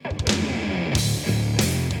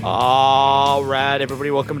All right, everybody,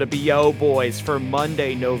 welcome to BO Boys for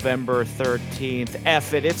Monday, November 13th.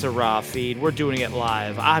 F it, it's a raw feed. We're doing it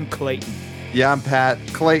live. I'm Clayton. Yeah, I'm Pat.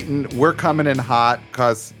 Clayton, we're coming in hot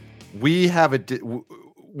because we've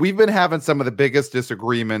been having some of the biggest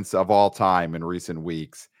disagreements of all time in recent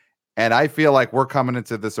weeks. And I feel like we're coming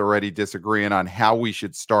into this already disagreeing on how we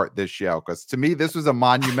should start this show. Because to me, this was a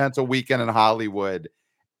monumental weekend in Hollywood.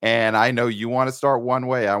 And I know you want to start one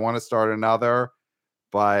way, I want to start another.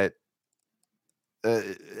 But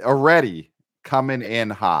already coming in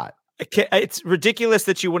hot. It's ridiculous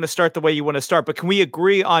that you want to start the way you want to start, but can we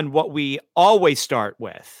agree on what we always start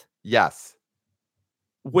with? Yes.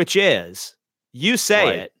 Which is, you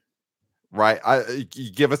say it. Right.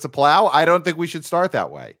 You give us a plow? I don't think we should start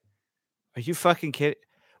that way. Are you fucking kidding?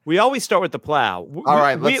 We always start with the plow. All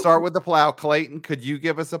right, let's start with the plow. Clayton, could you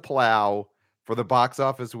give us a plow for the box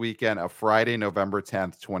office weekend of Friday, November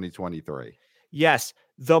 10th, 2023? Yes.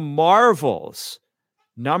 The Marvels,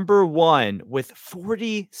 number one with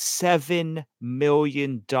 $47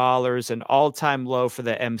 million, an all-time low for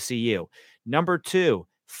the MCU. Number two,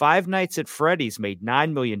 Five Nights at Freddy's made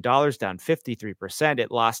 $9 million, down 53%.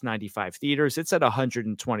 It lost 95 theaters. It's at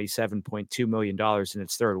 $127.2 million in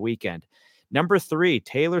its third weekend. Number three,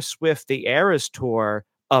 Taylor Swift, the Eras Tour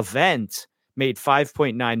event made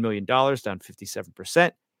 $5.9 million, down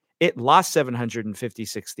 57%. It lost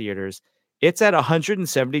 756 theaters. It's at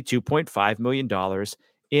 $172.5 million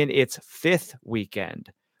in its fifth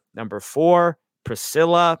weekend. Number four,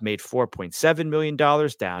 Priscilla made $4.7 million, down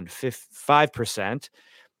 5%.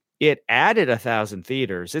 It added 1,000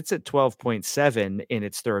 theaters. It's at 12.7 in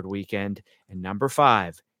its third weekend. And number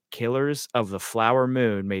five, Killers of the Flower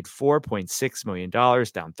Moon made $4.6 million,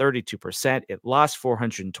 down 32%. It lost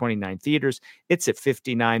 429 theaters. It's at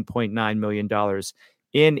 $59.9 million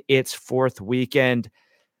in its fourth weekend.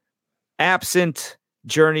 Absent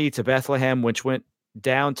Journey to Bethlehem, which went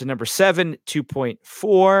down to number 7,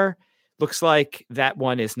 2.4. Looks like that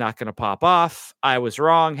one is not going to pop off. I was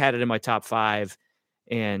wrong, had it in my top 5,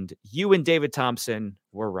 and you and David Thompson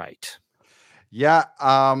were right. Yeah,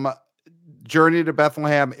 Journey to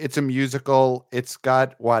Bethlehem, it's a musical. It's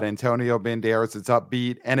got Antonio Banderas, it's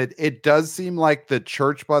upbeat, and it does seem like the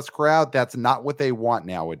church bus crowd, that's not what they want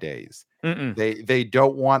nowadays. They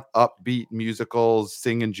don't want upbeat musicals,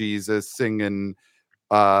 singing Jesus, singing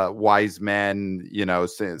wise men,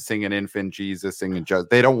 singing infant Jesus, singing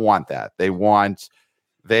just. They don't want that. They want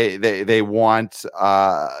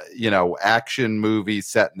action movies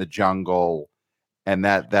set in the jungle, and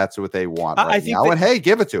that's what they want right now. And hey,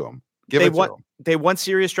 give it to them. They want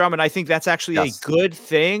serious drama, and I think that's actually a good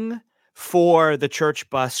thing for the church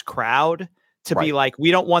bus crowd to be like,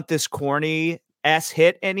 we don't want this corny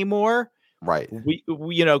hit anymore. Right. We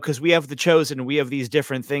because we have The Chosen, we have these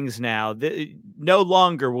different things now. No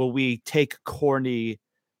longer will we take corny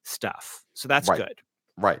stuff. So that's good.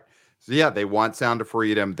 Right. So yeah, they want Sound of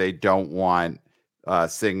Freedom. They don't want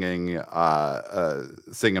singing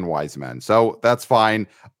wise men. So that's fine.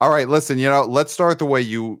 All right, listen, let's start the way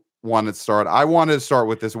you want to start. I wanted to start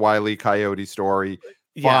with this Wile E. Coyote story.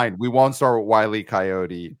 Fine. We won't start with Wile E.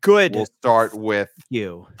 Coyote. Good. We'll start with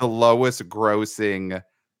the lowest grossing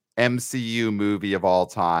MCU movie of all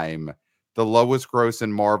time, the lowest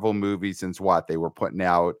grossing Marvel movie since they were putting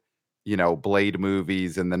out, Blade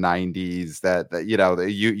movies in the 90s that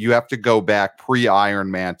you have to go back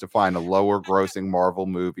pre-Iron Man to find a lower grossing Marvel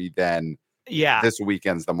movie than this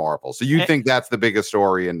weekend's The Marvel. So you think that's the biggest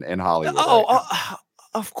story in Hollywood?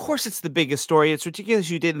 Of course it's the biggest story. It's ridiculous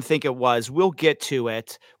you didn't think it was. We'll get to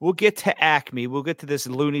it. We'll get to ACME. We'll get to this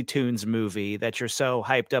Looney Tunes movie that you're so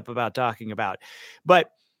hyped up about talking about.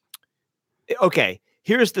 But okay,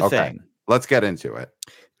 here's the thing. Let's get into it.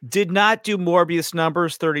 Did not do Morbius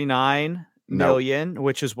numbers 39 million,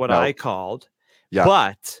 which is what I called. Yeah.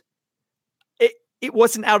 But it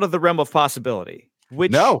wasn't out of the realm of possibility,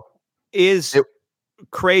 which is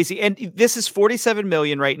crazy. And this is 47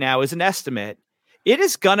 million right now is an estimate. It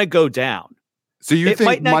is going to go down. So you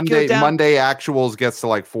think Monday actuals gets to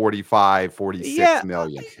like 45, 46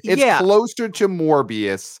 million. It's closer to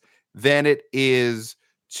Morbius than it is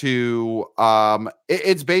to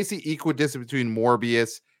it's basically equidistant between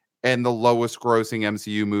Morbius and the lowest grossing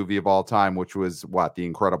MCU movie of all time, which was The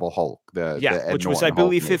Incredible Hulk. Which was, I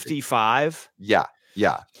believe, 55. Yeah.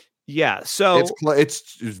 So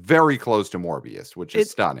it's very close to Morbius, which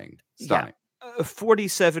is stunning. Yeah.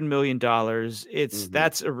 $47 million.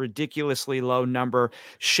 That's a ridiculously low number.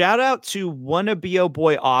 Shout out to Wannabe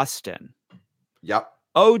Boy Austin. Yep.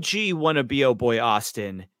 OG Wannabe Boy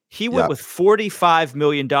Austin. He went with $45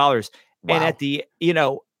 million. Wow. And at the,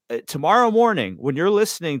 tomorrow morning, when you're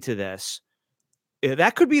listening to this,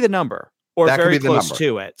 that could be the number or That could very be the close number.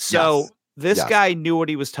 to it. Yes. So this Yes. guy knew what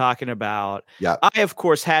he was talking about. Yeah. I, of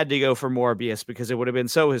course, had to go for Morbius because it would have been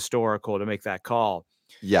so historical to make that call.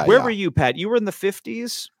 Yeah. Where Yeah. were you, Pat? You were in the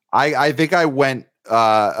 50s? I think I went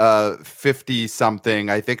 50 something.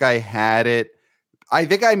 I think I had it. I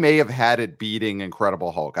think I may have had it beating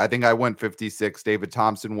Incredible Hulk. I think I went 56. David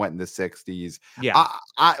Thompson went in the 60s. Yeah.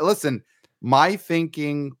 I listen, my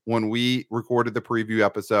thinking when we recorded the preview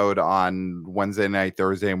episode on Wednesday night,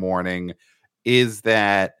 Thursday morning, is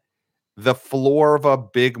that the floor of a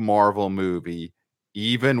big Marvel movie,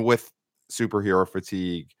 even with superhero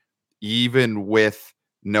fatigue, even with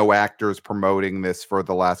no actors promoting this for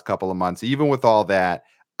the last couple of months, even with all that,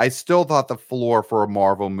 I still thought the floor for a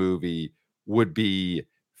Marvel movie would be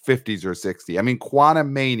 50s or 60. I mean,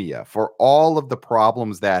 Quantum Mania, for all of the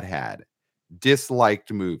problems that had,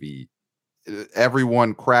 disliked movie,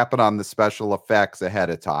 everyone crapping on the special effects ahead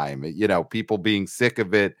of time, people being sick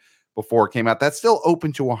of it before it came out. That's still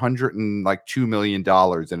open to $102 million in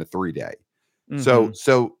a 3-day. Mhm.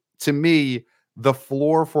 So to me, the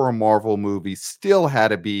floor for a Marvel movie still had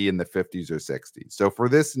to be in the 50s or 60s. So for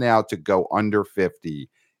this now to go under 50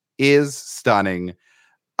 is stunning.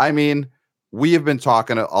 I mean, we have been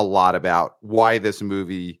talking a lot about why this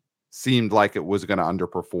movie seemed like it was going to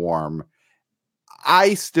underperform.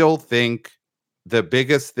 I still think the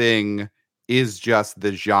biggest thing is just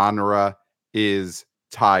the genre is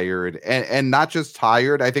tired, and not just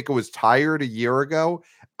tired. I think it was tired a year ago.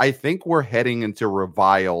 I think we're heading into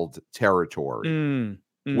reviled territory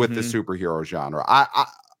with the Mhm. superhero genre.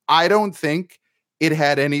 I don't think it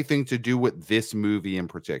had anything to do with this movie in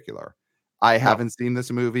particular. I No. haven't seen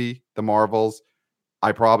this movie, The Marvels.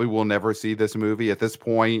 I probably will never see this movie at this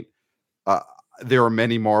point. Uh, there are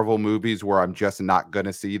many Marvel movies where I'm just not going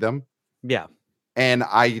to see them. Yeah. And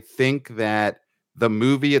I think that the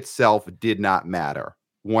movie itself did not matter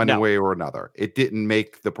one No. way or another. It didn't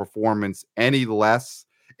make the performance any less.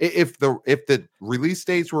 If the release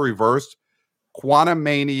dates were reversed, Quantum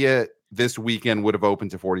Mania this weekend would have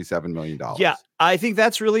opened to $47 million. Yeah, I think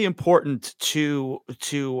that's really important to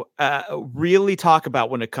really talk about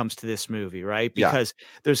when it comes to this movie, right? Yeah. Because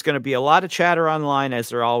there's going to be a lot of chatter online, as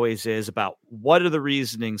there always is, about what are the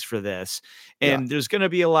reasonings for this, Yeah. and there's going to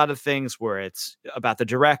be a lot of things where it's about the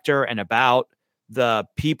director and about the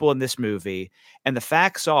people in this movie, and the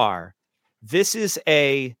facts are, this is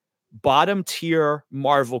a bottom tier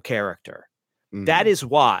Marvel character. That Mhm. is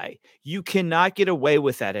why you cannot get away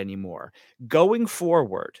with that anymore. Going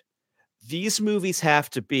forward, these movies have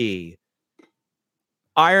to be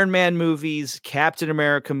Iron Man movies, Captain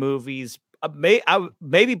America movies,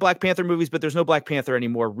 maybe Black Panther movies, but there's no Black Panther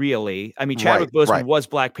anymore, really. I mean, Right. Chadwick Boseman Right. was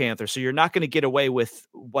Black Panther, so you're not going to get away with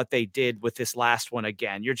what they did with this last one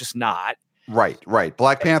again. You're just not. Right.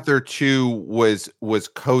 Black Panther 2 was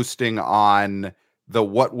coasting on the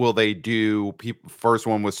what will they do? People first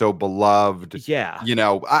one was so beloved. Yeah.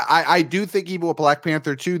 I do think even with Black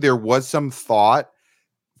Panther 2, there was some thought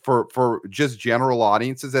for just general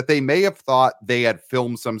audiences that they may have thought they had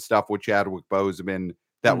filmed some stuff with Chadwick Boseman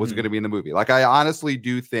that was going to be in the movie. Like, I honestly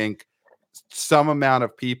do think some amount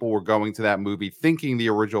of people were going to that movie thinking the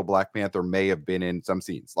original Black Panther may have been in some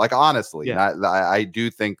scenes. Like, honestly, Yeah. I do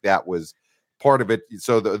think that was part of it.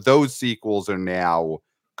 So those sequels are now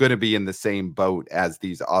going to be in the same boat as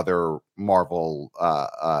these other Marvel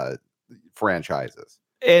franchises.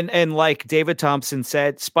 And like David Thompson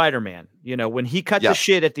said, Spider-Man, when he cut the Yes.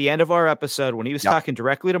 shit at the end of our episode, when he was Yep. talking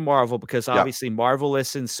directly to Marvel, because Yep. obviously Marvel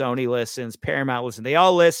listens, Sony listens, Paramount listens, they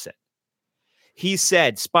all listen. He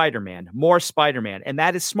said Spider-Man, more Spider-Man. And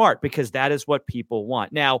that is smart because that is what people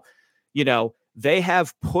want. Now, they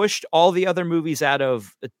have pushed all the other movies out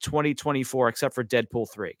of 2024 except for Deadpool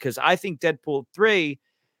 3. Because I think Deadpool 3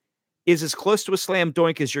 is as close to a slam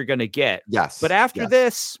dunk as you're going to get. Yes. But after Yes.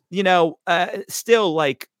 this, still,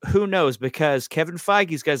 like, who knows? Because Kevin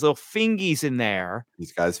Feige's got his little fingies in there.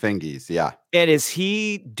 These guys fingies, yeah. And is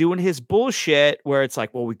he doing his bullshit where it's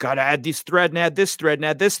like, well, we got to add this thread and add this thread and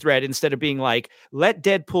add this thread, instead of being like, let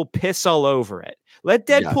Deadpool piss all over it. Let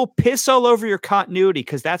Deadpool piss all over your continuity,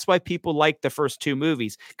 because that's why people like the first two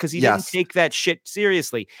movies, because he didn't take that shit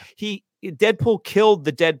seriously. Deadpool killed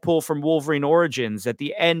the Deadpool from Wolverine Origins at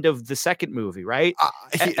the end of the second movie, right?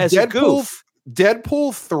 As a goof.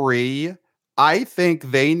 Deadpool 3, I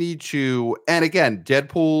think they need to, and again,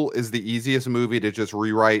 Deadpool is the easiest movie to just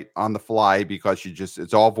rewrite on the fly because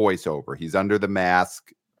it's all voiceover. He's under the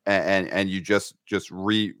mask and you just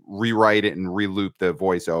rewrite it and re-loop the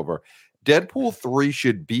voiceover. Deadpool 3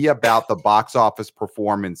 should be about the box office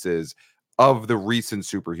performances of the recent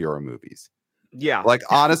superhero movies. Yeah. Like,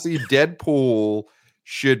 honestly, Deadpool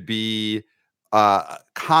should be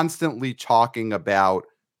constantly talking about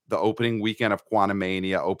the opening weekend of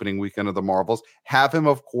Quantumania, opening weekend of the Marvels. Have him,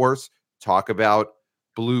 of course, talk about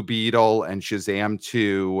Blue Beetle and Shazam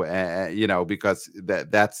 2, because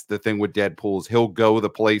that's the thing with Deadpool's. He'll go the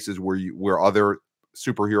places where other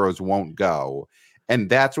superheroes won't go. And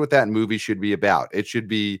that's what that movie should be about. It should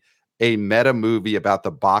be a meta movie about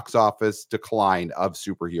the box office decline of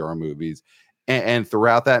superhero movies. And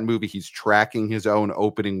throughout that movie, he's tracking his own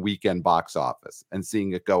opening weekend box office and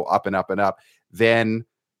seeing it go up and up and up. Then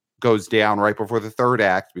goes down right before the third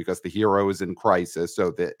act because the hero is in crisis.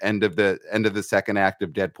 So the end of the second act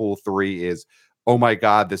of Deadpool 3 is, oh my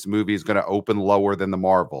God, this movie is going to open lower than the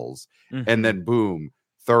Marvels. Mm-hmm. And then boom,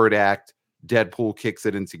 third act, Deadpool kicks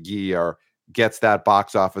it into gear, gets that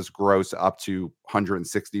box office gross up to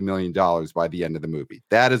 $160 million by the end of the movie.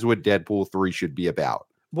 That is what Deadpool 3 should be about.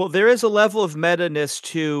 Well, there is a level of meta-ness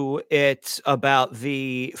to it about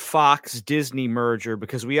the Fox Disney merger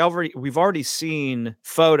because we've already seen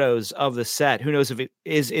photos of the set. Who knows if it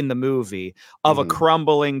is in the movie of a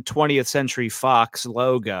crumbling 20th Century Fox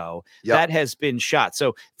logo that has been shot.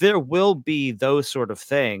 So there will be those sort of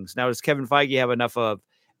things. Now, does Kevin Feige have enough of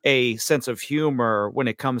a sense of humor when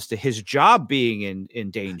it comes to his job being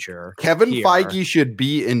in danger? Kevin Feige should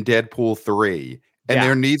be in Deadpool 3, and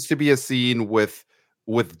there needs to be a scene with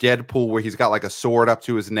Deadpool where he's got like a sword up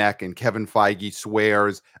to his neck and Kevin Feige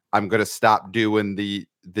swears, I'm going to stop doing the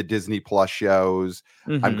Disney Plus shows.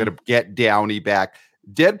 I'm going to get Downey back.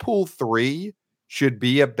 Deadpool 3 should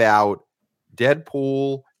be about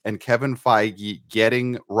Deadpool and Kevin Feige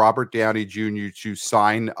getting Robert Downey Jr. to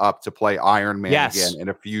sign up to play Iron Man again in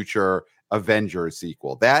a future Avengers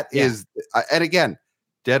sequel. That is, and again,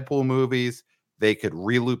 Deadpool movies, they could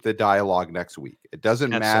reloop the dialogue next week. It doesn't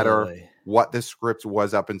matter what the script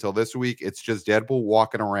was up until this week. It's just Deadpool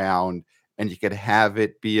walking around, and you could have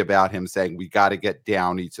it be about him saying, we got to get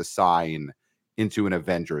Downey to sign into an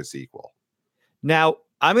Avengers sequel. Now,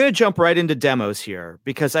 I'm going to jump right into demos here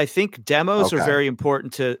because I think demos are very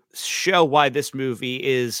important to show why this movie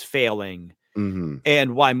is failing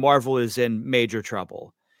and why Marvel is in major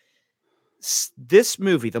trouble. This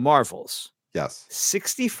movie, The Marvels,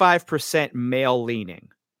 65% male leaning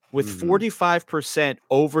with 45%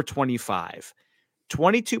 over 25,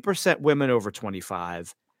 22% women over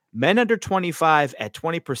 25, men under 25 at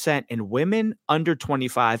 20%, and women under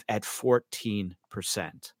 25 at 14%.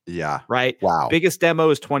 Yeah. Right? Wow. Biggest demo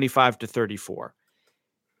is 25 to 34.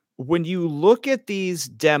 When you look at these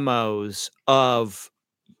demos of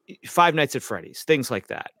Five Nights at Freddy's, things like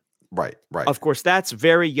that. Right. Of course, that's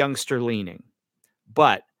very youngster leaning.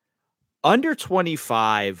 But under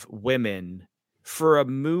 25 women for a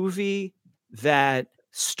movie that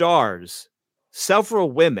stars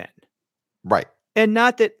several women. Right. And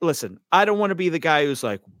not that, listen, I don't want to be the guy who's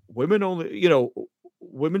like, women only,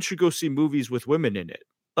 women should go see movies with women in it.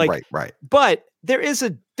 Like, right. But there is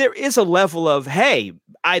a level of, hey,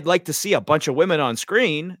 I'd like to see a bunch of women on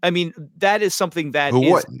screen. I mean, that is something that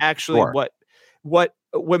is actually what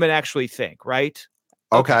women actually think, right?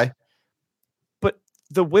 Okay. But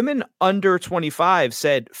the women under 25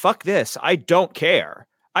 said, fuck this. I don't care.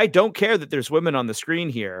 I don't care that there's women on the screen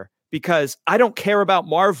here because I don't care about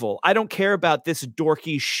Marvel. I don't care about this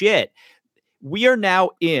dorky shit. We are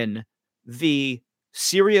now in the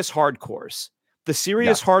serious hardcores. The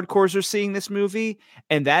serious hardcores are seeing this movie,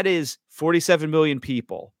 and that is 47 million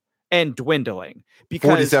people and dwindling.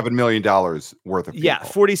 Because $47 million worth of people. Yeah,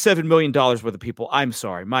 $47 million worth of people. I'm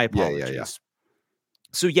sorry. My apologies.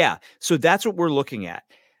 So that's what we're looking at.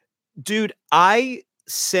 Dude, I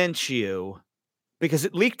sent you, because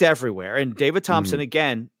it leaked everywhere, and David Thompson,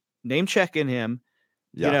 again, name checking him,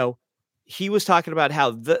 he was talking about how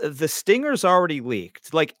the stinger's already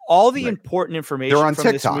leaked. Like all the important information from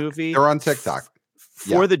TikTok. This movie. They're on TikTok.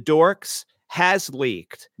 For the dorks has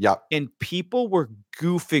leaked. Yep. And people were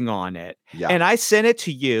goofing on it. Yeah. And I sent it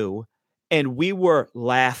to you and we were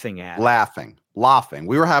laughing at Laughing.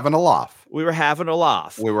 We were having a laugh.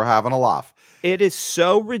 It is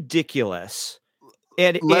so ridiculous.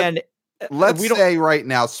 Let's say right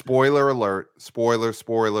now, spoiler alert,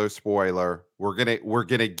 spoiler. We're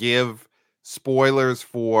gonna give spoilers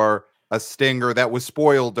for a stinger that was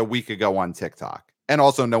spoiled a week ago on TikTok. And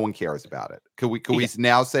also no one cares about it. Could we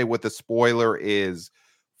now say what the spoiler is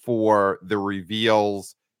for the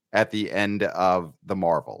reveals at the end of the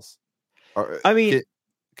Marvels? Or, I mean,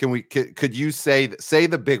 could you say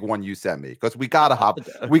the big one you sent me? Because we gotta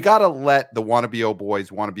let the wannabe boys,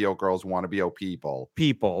 wannabe girls, wannabe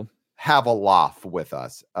people have a laugh with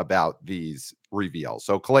us about these reveals.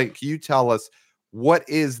 So Clay, can you tell us what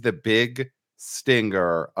is the big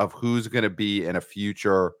stinger of who's going to be in a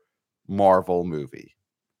future Marvel movie?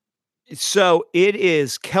 So it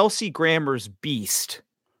is Kelsey Grammer's Beast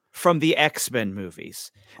from the X-Men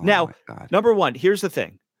movies. Oh Now, my God. number one, here's the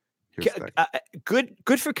thing. Here's the thing.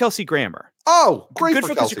 Good for Kelsey Grammer. Oh, great Good for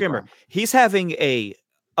for Kelsey Kelsey Grammer. Grammer. He's having a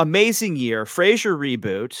amazing year. Frasier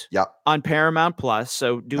reboot Yep. on Paramount Plus,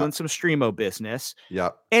 so doing Yep. some streamo business.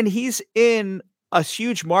 Yep. And he's in a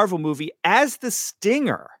huge Marvel movie as the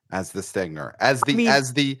Stinger. As the Stinger.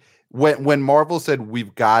 When Marvel said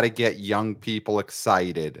we've got to get young people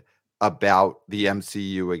excited about the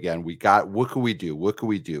MCU again, what can we do? What can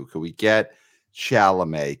we do? Can we get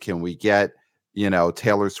Chalamet? Can we get,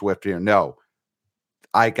 Taylor Swift here? No,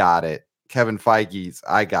 I got it. Kevin Feige's,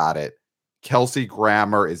 I got it. Kelsey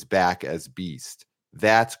Grammer is back as Beast.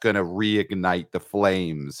 That's going to reignite the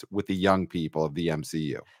flames with the young people of the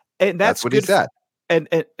MCU. And that's what good he said. And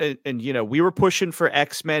we were pushing for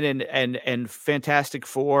X-Men and Fantastic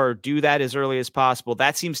Four, do that as early as possible.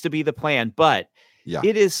 That seems to be the plan. But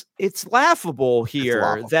it's laughable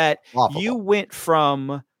here that you went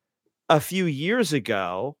from a few years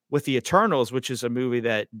ago with the Eternals, which is a movie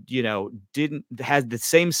that, had the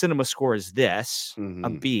same cinema score as this, a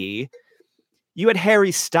B. You had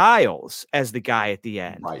Harry Styles as the guy at the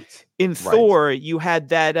end. Right. In Thor, you had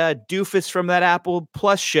that doofus from that Apple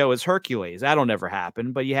Plus show as Hercules. That'll never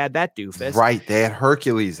happen, but you had that doofus. Right. They had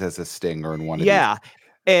Hercules as a Stinger in one of these. Yeah.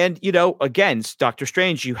 And, again, Doctor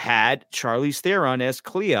Strange, you had Charlize Theron as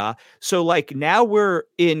Clea. So, now we're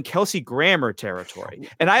in Kelsey Grammer territory.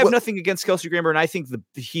 And I have nothing against Kelsey Grammer, and I think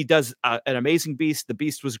he does an amazing Beast. The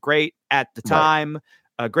Beast was great at the time,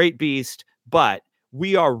 a great Beast. But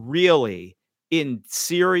we are really in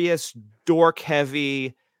serious,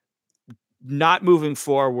 dork-heavy, not moving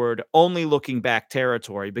forward, only looking back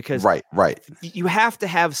territory, because you have to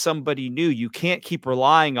have somebody new. You can't keep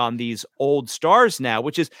relying on these old stars now,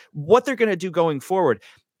 which is what they're going to do going forward.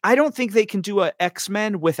 I don't think they can do a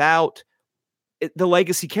X-Men without the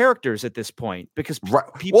legacy characters at this point, because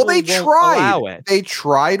people won't allow it. They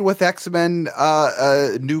tried with X-Men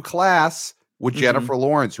New Class with Jennifer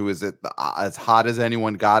Lawrence, who is as hot as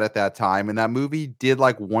anyone got at that time. And that movie did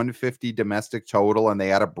 150 domestic total, and they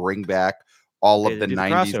had to bring back all of the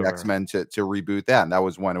 90s X-Men to reboot that. And that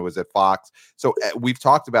was when it was at Fox. So we've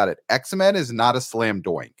talked about it. X-Men is not a slam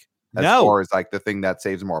doink as far as the thing that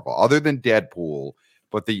saves Marvel, other than Deadpool.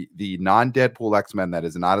 But the non-Deadpool X-Men, that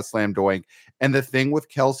is not a slam doink. And the thing with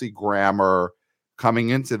Kelsey Grammer coming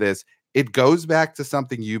into this, it goes back to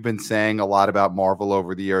something you've been saying a lot about Marvel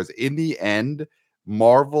over the years. In the end,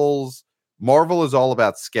 Marvel is all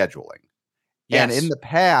about scheduling. Yes. And in the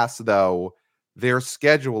past, though, their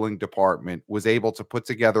scheduling department was able to put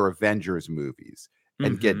together Avengers movies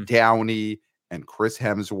and get Downey and Chris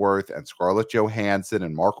Hemsworth and Scarlett Johansson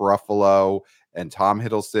and Mark Ruffalo and Tom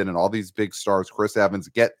Hiddleston and all these big stars, Chris Evans,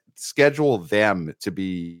 schedule them to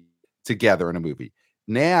be together in a movie.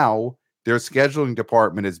 Now, their scheduling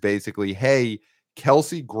department is basically, hey,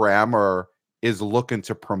 Kelsey Grammer is looking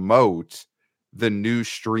to promote the new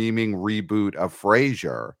streaming reboot of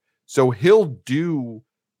Frasier. So he'll do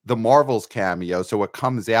the Marvels cameo, so it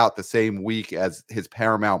comes out the same week as his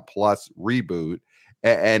Paramount Plus reboot,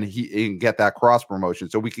 and he can get that cross promotion.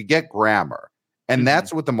 So we could get Grammer. And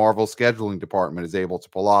that's what the Marvel scheduling department is able to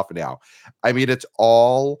pull off now. I mean, it's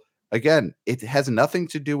all, again, it has nothing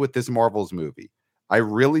to do with this Marvels movie. I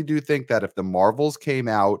really do think that if the Marvels came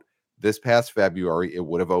out this past February, it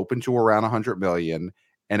would have opened to around 100 million.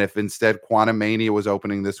 And if instead Quantumania was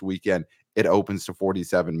opening this weekend, it opens to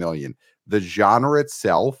 47 million. The genre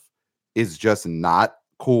itself is just not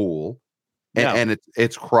cool. And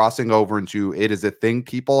it's crossing over into, it is a thing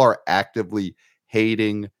people are actively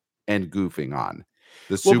hating and goofing on.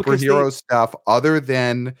 The superhero stuff, other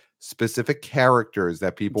than specific characters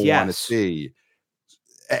that people want to see.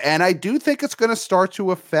 And I do think it's going to start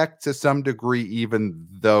to affect, to some degree, even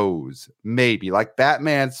those, maybe. Like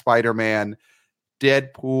Batman, Spider-Man,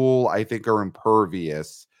 Deadpool, I think are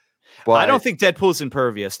impervious. But I don't think Deadpool's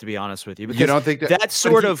impervious, to be honest with you. Because you don't think that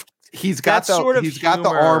sort of he's got the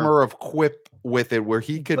armor of quip with it, where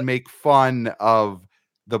he could make fun of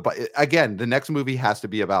again, the next movie has to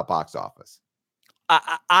be about box office.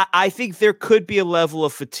 I think there could be a level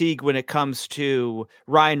of fatigue when it comes to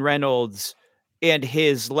Ryan Reynolds and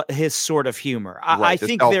his sort of humor. I the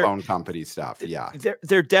think cell phone company stuff. Yeah,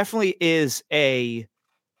 there definitely is a,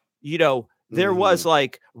 there was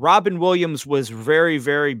Robin Williams was very,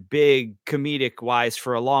 very big comedic wise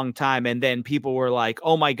for a long time. And then people were like,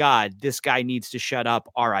 oh my God, this guy needs to shut up.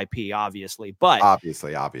 RIP, obviously. But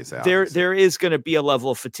obviously. There is going to be a level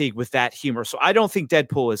of fatigue with that humor. So I don't think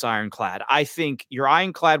Deadpool is ironclad. I think your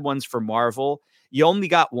ironclad ones for Marvel, you only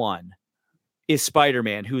got one is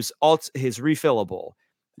Spider-Man, who's his refillable.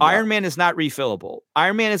 Yeah. Iron Man is not refillable.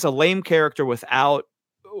 Iron Man is a lame character without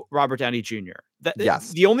Robert Downey Jr.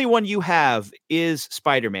 Yes. The only one you have is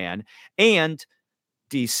Spider-Man, and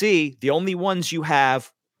DC, the only ones you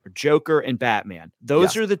have are Joker and Batman.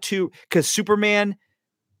 Those are the two, because Superman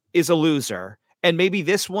is a loser. And maybe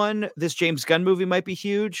this James Gunn movie might be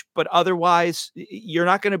huge, but otherwise, you're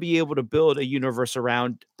not going to be able to build a universe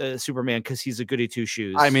around Superman because he's a goody two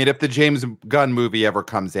shoes. I mean, if the James Gunn movie ever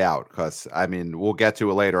comes out, because I mean, we'll get to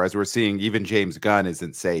it later, as we're seeing, even James Gunn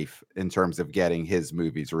isn't safe in terms of getting his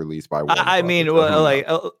movies released by Warner I mean,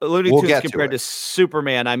 Looney Tunes compared to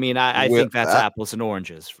Superman, I mean, I think that's apples and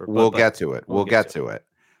oranges. We'll get to it. We'll get to it.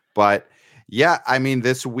 But yeah, I mean,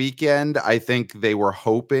 this weekend, I think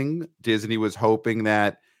Disney was hoping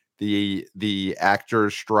that the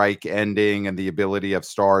actors strike ending and the ability of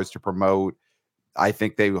stars to promote, I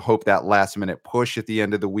think they hope that last minute push at the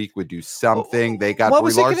end of the week would do something. They got what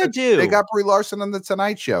was it gonna do? They got Brie Larson on the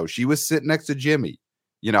Tonight Show. She was sitting next to Jimmy.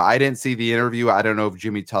 I didn't see the interview. I don't know if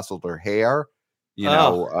Jimmy tousled her hair.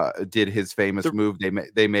 Did his famous move.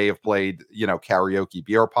 They may have played, karaoke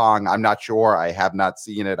beer pong. I'm not sure. I have not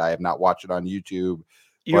seen it. I have not watched it on YouTube.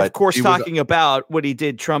 You're of course talking about what he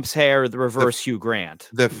did, Trump's hair, the reverse Hugh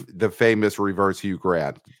Grant. The famous reverse Hugh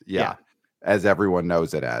Grant. Yeah. As everyone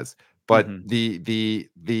knows it as. But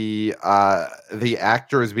the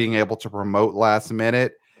actors being able to promote last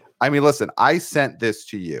minute. I mean, listen, I sent this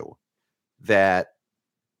to you that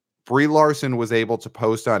Brie Larson was able to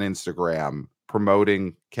post on Instagram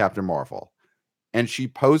promoting Captain Marvel, and she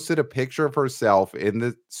posted a picture of herself in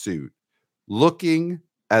the suit looking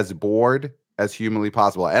as bored as humanly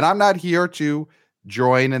possible. And I'm not here to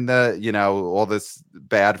join in the all this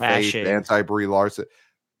bad faith anti-Brie Larson,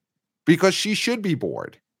 because she should be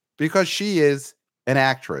bored, because she is an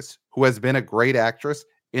actress who has been a great actress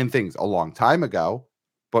in things a long time ago,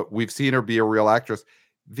 but we've seen her be a real actress.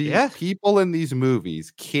 The people in these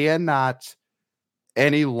movies cannot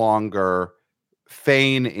any longer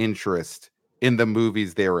feign interest in the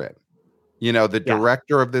movies they're in. The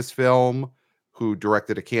director of this film, who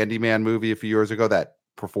directed a Candyman movie a few years ago that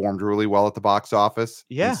performed really well at the box office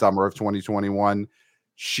in summer of 2021.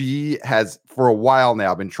 She has, for a while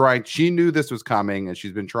now, been trying. She knew this was coming, and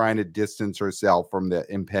she's been trying to distance herself from the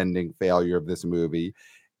impending failure of this movie.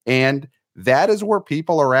 And that is where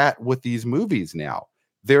people are at with these movies now.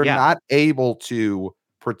 They're not able to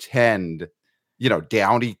pretend,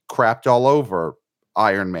 Downey crapped all over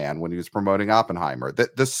Iron Man when he was promoting Oppenheimer.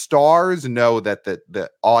 The stars know that the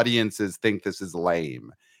audiences think this is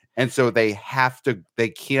lame. And so they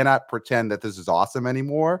cannot pretend that this is awesome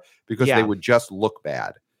anymore, because they would just look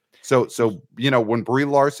bad. So when Brie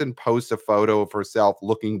Larson posts a photo of herself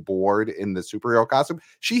looking bored in the superhero costume,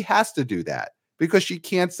 she has to do that, because she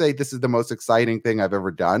can't say this is the most exciting thing I've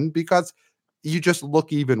ever done, because you just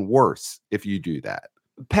look even worse if you do that.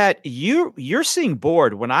 Pat, you're seeing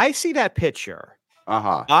bored. When I see that picture,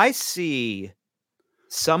 I see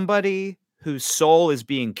somebody whose soul is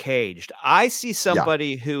being caged. I see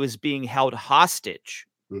somebody who is being held hostage.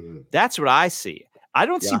 Mm-hmm. That's what I see. I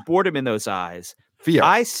don't see boredom in those eyes. Fear.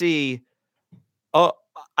 I see,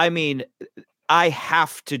 I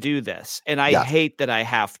have to do this, and I hate that I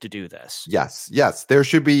have to do this. Yes.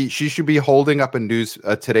 She should be holding up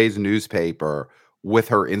today's newspaper with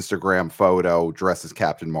her Instagram photo dressed as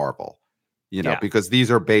Captain Marvel. Because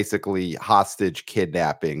these are basically hostage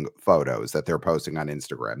kidnapping photos that they're posting on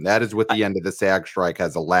Instagram. That is what the end of the SAG strike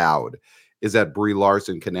has allowed, is that Brie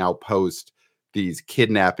Larson can now post these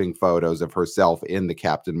kidnapping photos of herself in the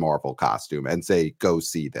Captain Marvel costume and say, go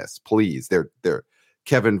see this, please. They're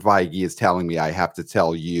Kevin Feige is telling me I have to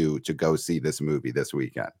tell you to go see this movie this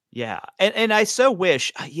weekend. Yeah. And I so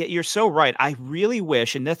wish, you're so right. I really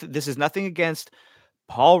wish, and this is nothing against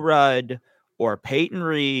Paul Rudd or Peyton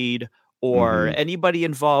Reed or anybody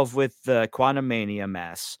involved with the Quantum Mania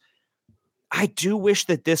mess. I do wish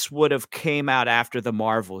that this would have came out after the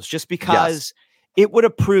Marvels, just because it would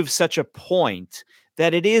have proved such a point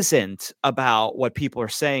that it isn't about what people are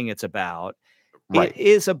saying it's about. Right. It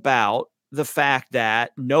is about the fact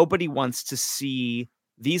that nobody wants to see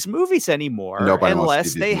these movies anymore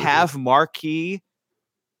unless they have marquee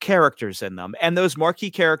characters in them. And those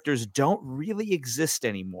marquee characters don't really exist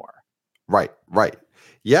anymore. Right.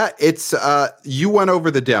 Yeah, it's you went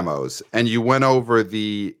over the demos, and you went over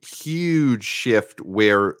the huge shift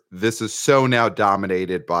where this is so now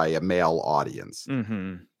dominated by a male audience.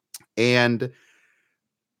 Mm-hmm. And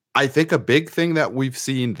I think a big thing that we've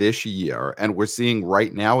seen this year, and we're seeing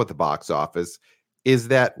right now at the box office, is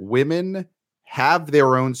that women have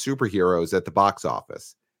their own superheroes at the box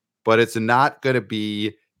office, but it's not going to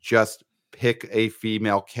be just pick a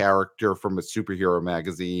female character from a superhero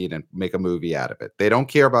magazine and make a movie out of it. They don't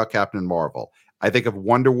care about Captain Marvel. I think if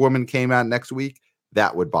Wonder Woman came out next week,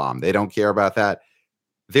 that would bomb. They don't care about that.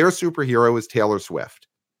 Their superhero is Taylor Swift.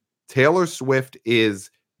 Taylor Swift is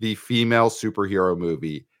the female superhero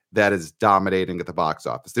movie that is dominating at the box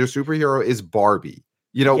office. Their superhero is Barbie.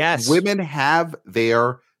 Yes. Women have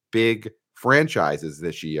their big franchises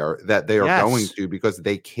this year that they are going to because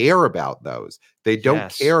they care about those. They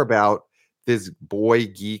don't care about this boy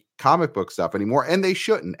geek comic book stuff anymore, and they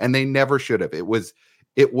shouldn't, and they never should have. It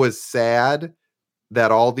was sad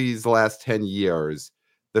that all these last 10 years,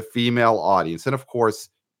 the female audience, and of course,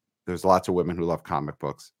 there's lots of women who love comic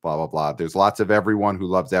books, blah, blah, blah. There's lots of everyone who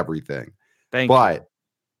loves everything. But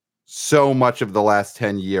so much of the last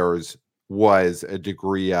 10 years was a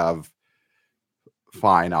degree of,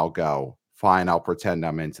 fine, I'll go. Fine, I'll pretend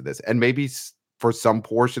I'm into this. And maybe for some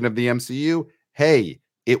portion of the MCU, hey,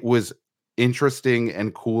 it was interesting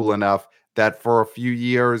and cool enough that for a few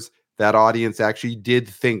years, that audience actually did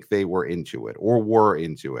think they were into it or were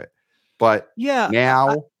into it. But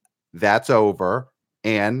now that's over,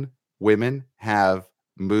 and women have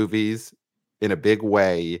movies in a big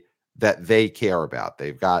way that they care about.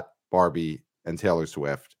 They've got Barbie and Taylor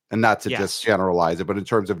Swift, and not to just generalize it, but in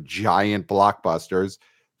terms of giant blockbusters,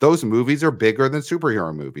 those movies are bigger than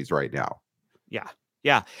superhero movies right now.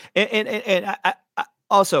 Yeah. And I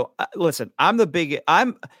also, listen, I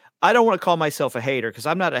don't want to call myself a hater because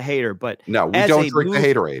I'm not a hater, but no, we don't drink the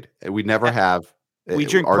haterade. We never have. We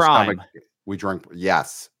drink Prime. We drink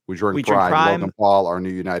Prime. Logan Paul, our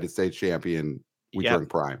new United States champion. We drink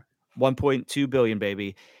Prime. 1.2 billion,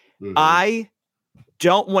 baby. Mm-hmm. I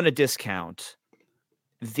don't want to discount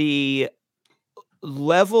the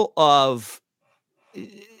level of.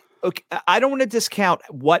 Okay, I don't want to discount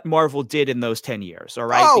what Marvel did in those 10 years. All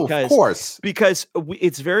right. Oh, of course. Because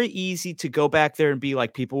it's very easy to go back there and be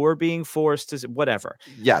like, people were being forced to whatever.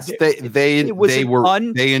 Yes. They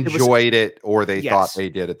enjoyed it, or they thought they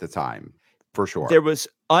did at the time, for sure. There was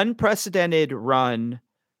unprecedented run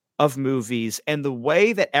of movies, and the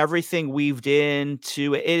way that everything weaved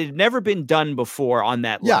into it had never been done before on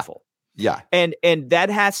that level. Yeah. And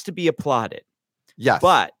that has to be applauded. Yes.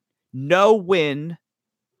 But know when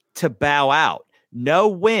to bow out, know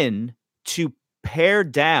when to pare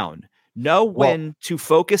down, know when to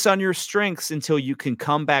focus on your strengths until you can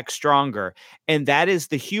come back stronger. And that is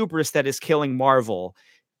the hubris that is killing Marvel.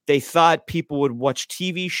 They thought people would watch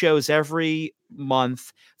TV shows every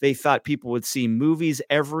month. They thought people would see movies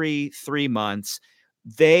every 3 months.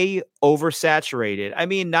 They oversaturated. I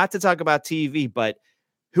mean, not to talk about TV, but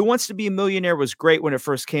Who Wants to Be a Millionaire was great when it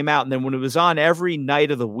first came out. And then when it was on every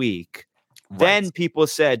night of the week, then people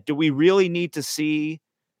said, do we really need to see,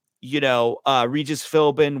 Regis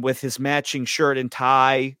Philbin with his matching shirt and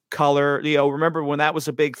tie color? Remember when that was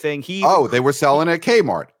a big thing? They were selling it at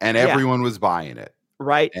Kmart, and everyone was buying it.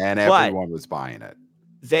 Right. And everyone was buying it.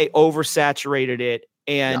 They oversaturated it,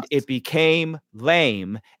 and it became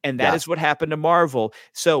lame. And that is what happened to Marvel.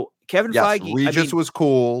 So Kevin Feige. Regis was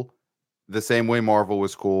cool the same way Marvel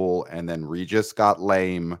was cool. And then Regis got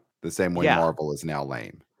lame the same way Marvel is now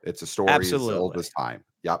lame. It's a story as old as time.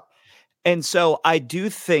 Yep. And so I do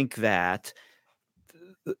think that,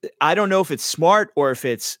 I don't know if it's smart or if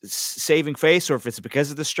it's saving face or if it's because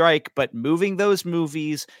of the strike, but moving those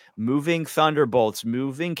movies, moving Thunderbolts,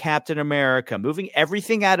 moving Captain America, moving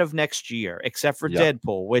everything out of next year, except for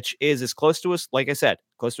Deadpool, which is as close to us, like I said,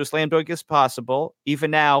 close to a slam dunk as possible. Even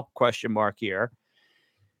now, question mark here.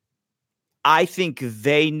 I think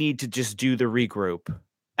they need to just do the regroup.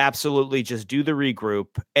 Absolutely, just do the regroup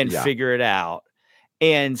and figure it out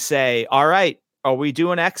and say, all right, are we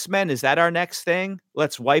doing X-Men? Is that our next thing?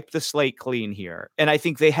 Let's wipe the slate clean here. And I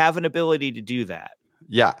think they have an ability to do that.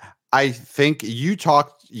 Yeah. I think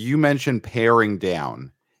you mentioned paring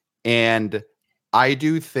down, and I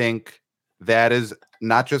do think that is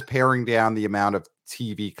not just paring down the amount of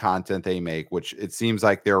TV content they make, which it seems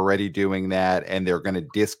like they're already doing that, and they're going to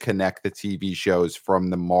disconnect the TV shows from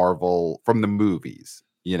the movies.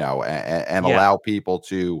 And allow people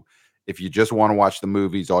to, if you just want to watch the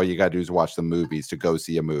movies, all you got to do is watch the movies to go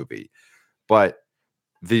see a movie. But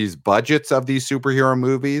these budgets of these superhero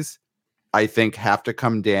movies, I think, have to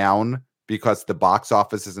come down because the box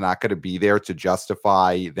office is not going to be there to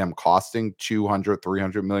justify them costing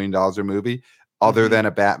 $200-300 million a movie. Other than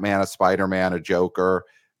a Batman, a Spider-Man, a Joker,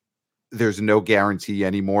 there's no guarantee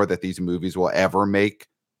anymore that these movies will ever make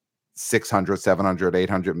 $600, $700,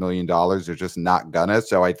 $800 million. They're just not gonna.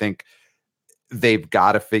 So I think they've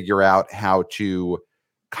got to figure out how to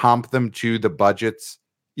comp them to the budgets,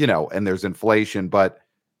 and there's inflation, but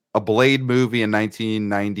a Blade movie in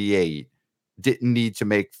 1998 didn't need to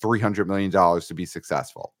make $300 million to be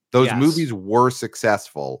successful. Those Yes. movies were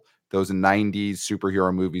successful, those 90s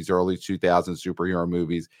superhero movies, early 2000s superhero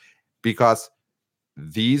movies, because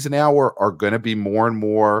these now are going to be more and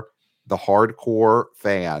more the hardcore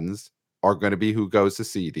fans are going to be who goes to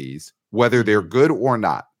see these, whether they're good or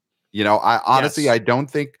not. You know, I honestly, Yes. I don't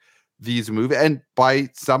think these movies, and by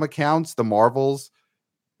some accounts, The Marvels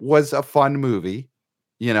was a fun movie,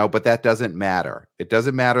 you know, but that doesn't matter. It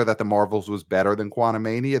doesn't matter that The Marvels was better than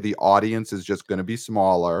Quantumania. The audience is just going to be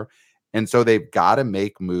smaller. And so they've got to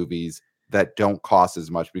make movies that don't cost as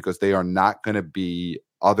much, because they are not going to be,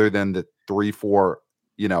 other than the 3-4,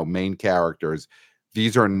 you know, main characters,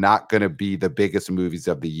 these are not going to be the biggest movies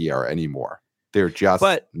of the year anymore. They're just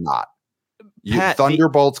not. Pat,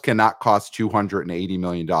 Thunderbolts cannot cost $280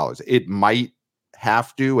 million. It might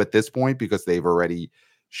have to at this point, because they've already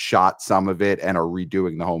shot some of it and are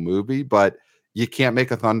redoing the whole movie, but you can't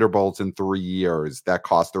make a Thunderbolts in 3 years that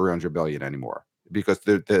costs $300 million anymore, because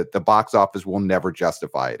the box office will never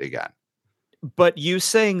justify it again. But you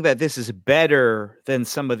saying that this is better than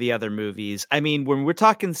some of the other movies, I mean, when we're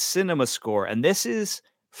talking cinema score, and this is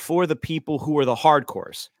for the people who are the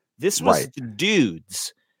hardcores, this was the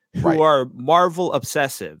dudes who are Marvel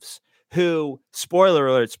obsessives, who, spoiler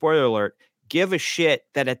alert, give a shit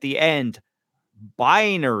that at the end,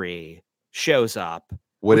 Binary shows up,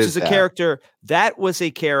 which is a character that was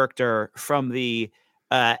a character from the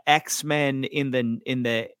X-Men in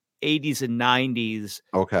the 80s and 90s,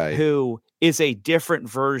 who is a different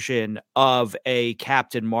version of a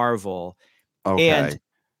Captain Marvel. And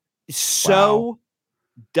so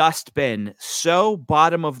dustbin, so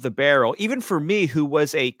bottom of the barrel, even for me, who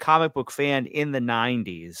was a comic book fan in the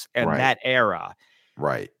 90s and that era.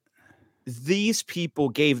 These people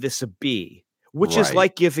gave this a B, which is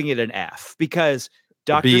like giving it an F, because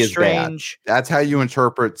Doctor Strange. That's how you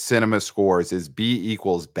interpret cinema scores, is B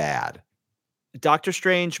equals bad. Doctor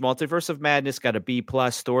Strange, Multiverse of Madness got a B+,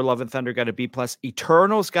 Thor Love and Thunder got a B+,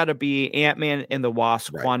 Eternals got a B, Ant-Man and the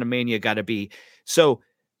Wasp, Quantumania got a B. So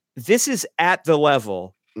this is at the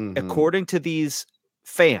level, according to these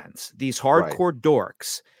fans, these hardcore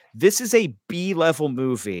dorks, this is a B-level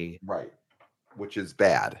movie. Which is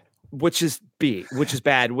bad. Which is B, which is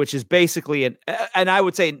bad, which is basically and I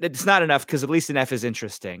would say it's not enough, because at least an F is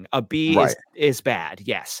interesting. A B is bad.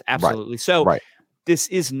 Yes, absolutely. So this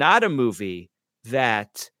is not a movie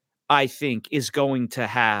that I think is going to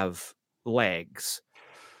have legs.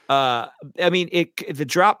 I mean, the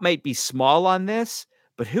drop might be small on this,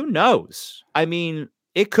 but who knows? I mean,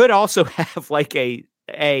 it could also have like a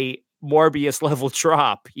Morbius level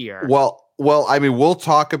drop here. Well, I mean, we'll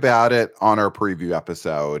talk about it on our preview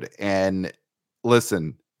episode. And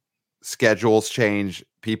listen, schedules change,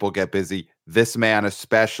 people get busy. This man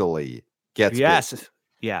especially gets busy.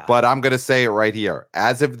 Yeah. But I'm going to say it right here.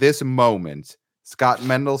 As of this moment, Scott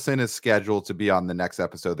Mendelson is scheduled to be on the next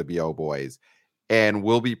episode of the BO Boys, and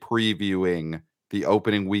we'll be previewing the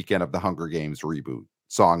opening weekend of the Hunger Games reboot,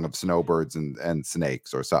 Song of Snowbirds and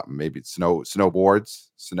Snakes, or something. Maybe snowboards.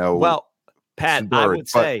 Well, Pat, I would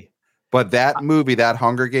say. But that movie, that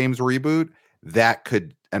Hunger Games reboot, that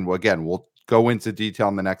could, and again, we'll go into detail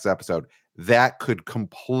in the next episode, that could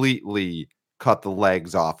completely cut the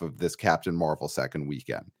legs off of this Captain Marvel second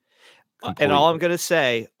weekend. And all I'm going to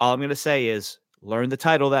say is learn the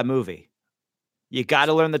title of that movie. You got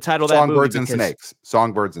to learn the title of that movie.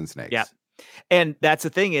 Songbirds and Snakes. Yeah. And that's the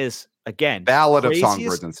thing is, again, Ballad of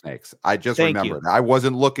Songbirds and Snakes. I just remembered. I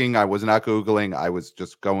wasn't looking. I was not Googling. I was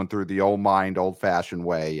just going through the old fashioned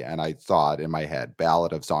way, and I saw it in my head.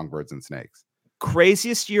 Ballad of Songbirds and Snakes.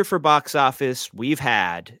 Craziest year for box office we've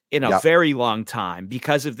had in a very long time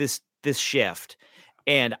because of this shift.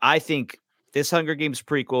 And I think this Hunger Games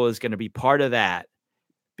prequel is going to be part of that,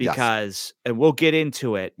 because, and we'll get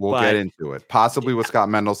into it. Possibly with Scott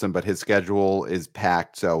Mendelson, but his schedule is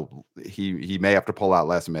packed, so he may have to pull out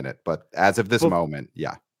last minute. But as of this moment,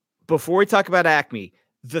 Before we talk about ACME,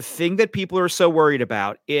 the thing that people are so worried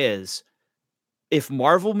about is if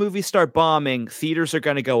Marvel movies start bombing, theaters are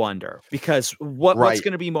going to go under, because what's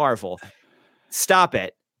going to be Marvel? Stop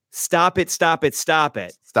it. Because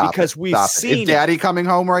we've seen Is Daddy coming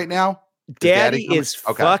home right now? Daddy is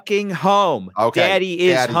fucking home. Okay. Daddy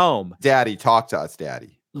is home. Daddy, talk to us,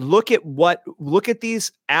 Daddy. Look at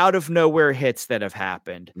these out of nowhere hits that have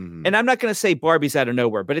happened. Mm-hmm. And I'm not going to say Barbie's out of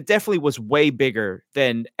nowhere, but it definitely was way bigger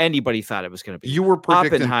than anybody thought it was going to be. You were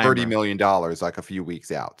predicting $30 million like a few weeks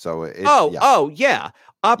out. So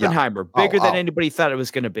Oppenheimer, bigger than anybody thought it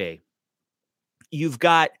was going to be. You've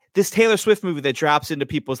got this Taylor Swift movie that drops into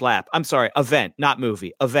people's lap. I'm sorry, event, not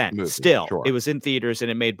movie. Event. Still, it was in theaters and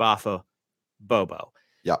it made Bobo.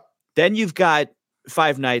 Yep. Then you've got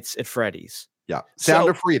Five Nights at Freddy's. Yeah. Sound So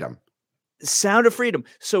of Freedom. Sound of Freedom.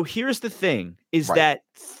 So here's the thing is Right. that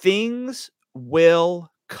things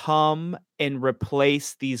will come and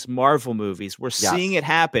replace these Marvel movies. We're seeing Yes. it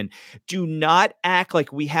happen. Do not act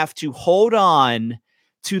like we have to hold on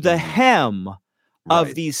to the hem of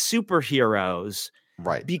Right. these superheroes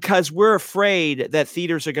Right. because we're afraid that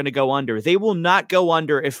theaters are going to go under. They will not go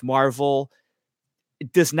under if Marvel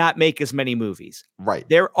does not make as many movies. Right.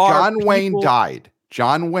 There are John Wayne people- died.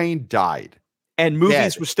 John Wayne died. and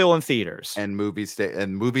movies Dead. were still in theaters. And movie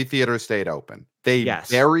theaters stayed open. They Yes.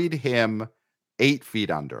 buried him 8 feet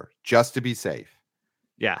under just to be safe.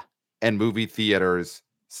 Yeah. And movie theaters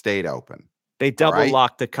stayed open. They double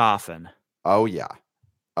locked the coffin. Oh yeah.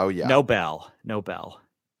 Oh yeah. No bell. No bell.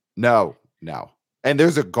 No. And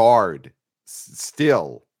there's a guard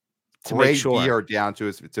still To make gray sure. gear down to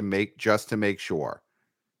us to make sure.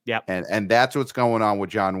 Yep. And that's what's going on with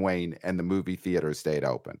John Wayne, and the movie theaters stayed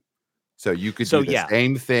open. So you could do the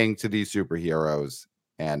same thing to these superheroes,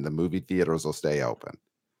 and the movie theaters will stay open.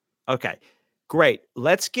 Okay, great.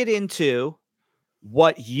 Let's get into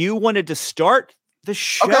what you wanted to start the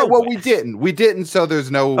show. Okay, well, with. we didn't. So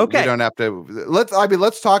there's no. Okay. We don't have to.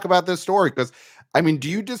 Let's talk about this story because, do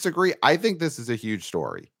you disagree? I think this is a huge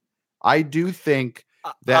story. I do think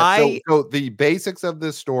that. So the basics of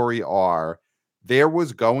this story are there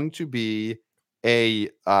was going to be a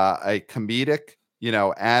comedic,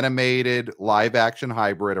 animated live action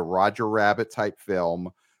hybrid, a Roger Rabbit type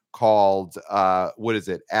film called what is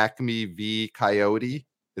it? ACME v Coyote.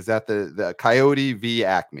 Is that the Coyote v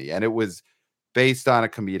ACME? And it was based on a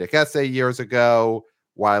comedic essay years ago.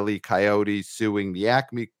 Wile E. Coyote suing the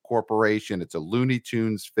ACME Corporation. It's a Looney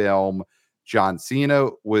Tunes film. John Cena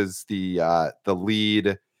was the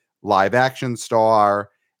lead live action star.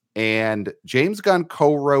 And James Gunn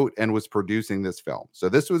co-wrote and was producing this film. So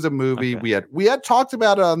this was a movie we had talked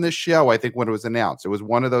about it on this show, I think, when it was announced. It was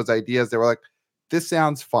one of those ideas that were like, this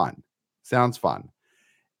sounds fun.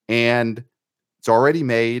 And it's already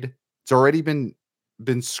made. It's already been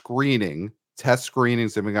screening. Test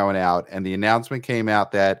screenings have been going out. And the announcement came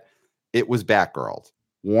out that it was Batgirl.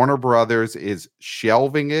 Warner Brothers is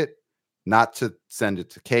shelving it, not to send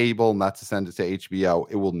it to cable, not to send it to HBO.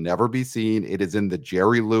 It will never be seen. It is in the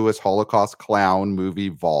Jerry Lewis Holocaust Clown movie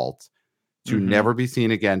vault to never be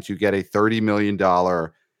seen again, to get a $30 million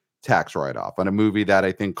tax write-off on a movie that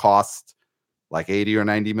I think cost like $80 or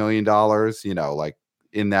 $90 million, like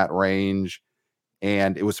in that range.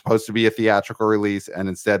 And it was supposed to be a theatrical release. And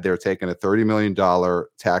instead they're taking a $30 million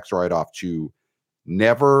tax write-off to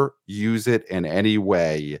never use it in any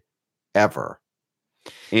way ever.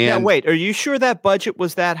 And now, wait, are you sure that budget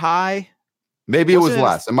was that high? Maybe it was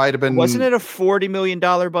less. It might have been. Wasn't it a $40 million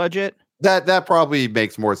budget? That probably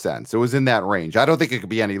makes more sense. It was in that range. I don't think it could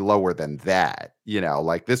be any lower than that.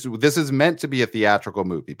 Like this is meant to be a theatrical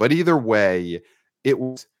movie. But either way, it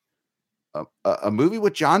was a movie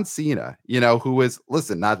with John Cena, who is,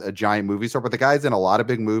 listen, not a giant movie star, but the guy's in a lot of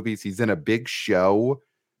big movies. He's in a big show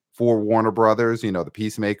for Warner Brothers. The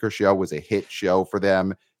Peacemaker show was a hit show for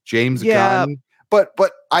them. James Gunn. But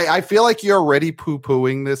I feel like you're already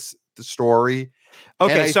poo-pooing the story.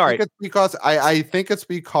 Okay, sorry. I think it's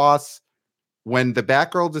because when the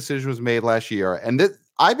Batgirl decision was made last year, and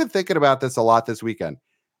I've been thinking about this a lot this weekend.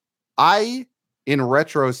 I, in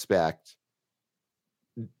retrospect,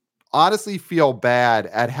 honestly feel bad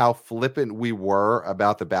at how flippant we were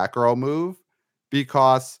about the Batgirl move,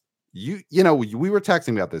 because we were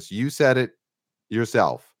texting about this. You said it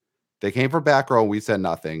yourself. They came for Batgirl and we said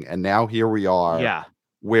nothing. And now here we are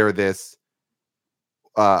where this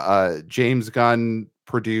James Gunn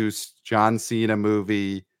produced John Cena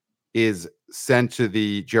movie is sent to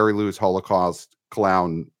the Jerry Lewis Holocaust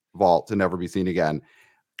Clown vault to never be seen again.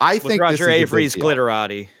 I think Roger Avery's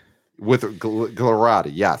Glitterati. With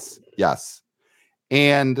Glitterati, yes.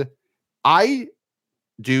 And I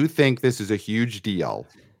do think this is a huge deal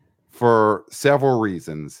for several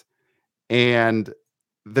reasons. And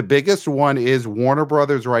the biggest one is Warner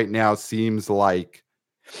Brothers right now seems like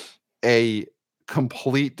a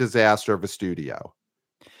complete disaster of a studio.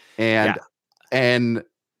 And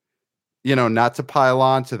not to pile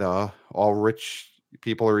on to the all rich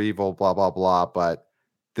people are evil, blah, blah, blah. But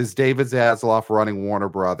this David Zaslav running Warner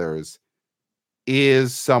Brothers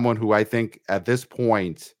is someone who I think at this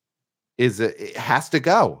point has to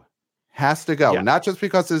go. Yeah. Not just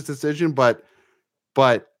because of his decision, but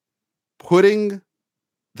putting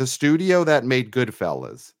the studio that made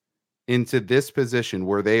Goodfellas into this position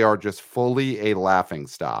where they are just fully a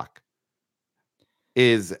laughingstock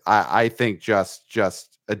is, I think,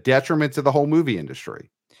 just a detriment to the whole movie industry.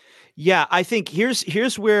 Yeah, I think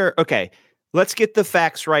here's where let's get the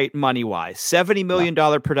facts right money wise. $70 Yeah.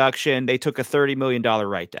 million production, they took a $30 million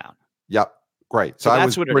write down. Yep. Great. So So I that's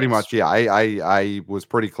was what it pretty is. much, yeah, I was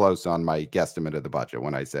pretty close on my guesstimate of the budget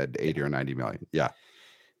when I said 80 or 90 million. Yeah.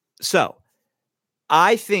 So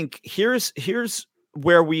I think here's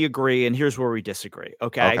where we agree and here's where we disagree.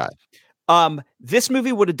 Okay. Okay. This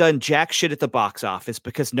movie would have done jack shit at the box office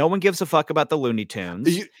because no one gives a fuck about the Looney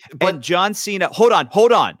Tunes. But and John Cena, hold on.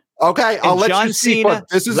 okay, I'll And let John you speak, Cena, but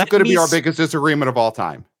this is let going to me be our s- biggest disagreement of all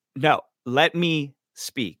time. no, let me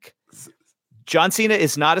speak. John Cena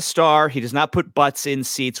is not a star. He does not put butts in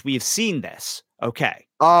seats. We've seen this. Okay.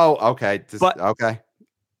 Oh, okay. But Okay.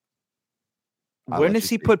 I'll when let does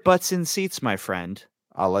you he speak. put butts in seats, my friend?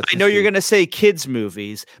 I'll let I you know you're speak. going to say kids'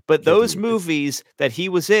 movies, but Kids those movies. movies that he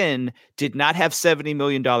was in did not have $70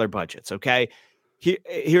 million budgets. Okay.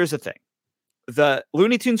 Here's the thing. The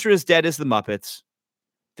Looney Tunes are as dead as the Muppets.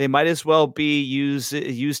 They might as well be used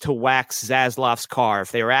to wax Zaslav's car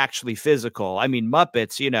if they were actually physical. I mean,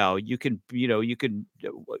 Muppets,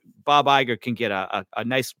 Bob Iger can get a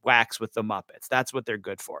nice wax with the Muppets. That's what they're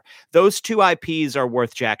good for. Those two IPs are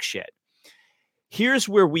worth jack shit. Here's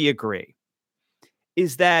where we agree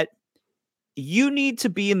is that you need to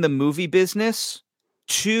be in the movie business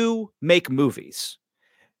to make movies.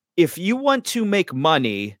 If you want to make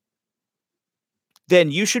money,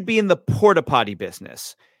 then you should be in the porta potty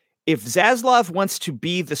business. If Zaslav wants to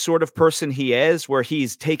be the sort of person he is, where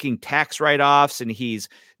he's taking tax write-offs and he's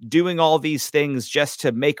doing all these things just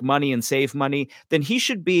to make money and save money, then he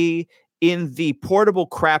should be in the portable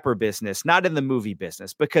crapper business, not in the movie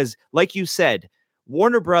business. Because, like you said,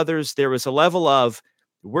 Warner Brothers, there was a level of,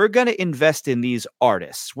 we're going to invest in these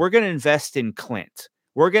artists. We're going to invest in Clint.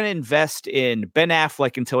 We're going to invest in Ben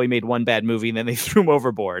Affleck until he made one bad movie and then they threw him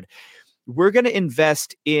overboard. We're going to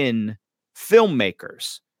invest in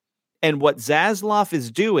filmmakers. And what Zaslav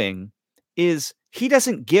is doing is he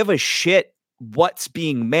doesn't give a shit what's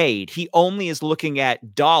being made. He only is looking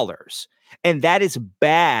at dollars. And that is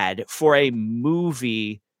bad for a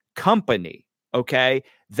movie company. Okay.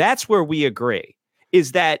 That's where we agree,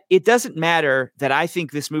 is that it doesn't matter that I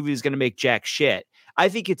think this movie is going to make jack shit. I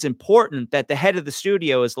think it's important that the head of the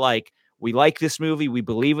studio is like, we like this movie. We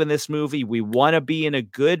believe in this movie. We want to be in a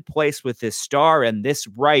good place with this star and this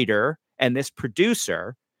writer and this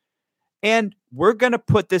producer. And we're going to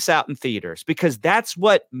put this out in theaters because that's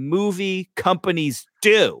what movie companies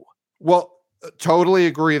do. Well, totally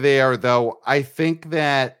agree there, though. I think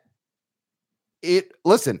that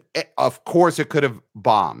of course it could have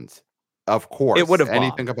bombed. Of course. It would have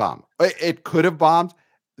anything bombed. a bomb. It could have bombed.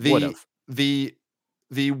 Would have.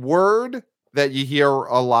 The word that you hear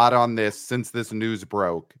a lot on this since this news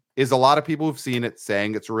broke is a lot of people who've seen it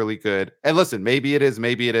saying it's really good. And listen, maybe it is,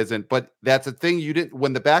 maybe it isn't, but that's a thing you didn't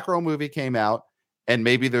when the Back Row movie came out, and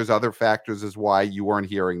maybe there's other factors as why you weren't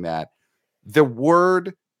hearing that. The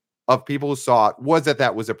word of people who saw it was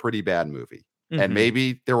that was a pretty bad movie. Mm-hmm. And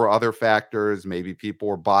maybe there were other factors, maybe people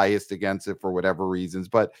were biased against it for whatever reasons,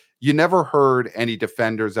 but you never heard any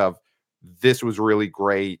defenders of this was really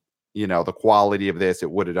great. You know, the quality of this,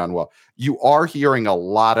 it would have done well. You are hearing a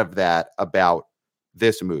lot of that about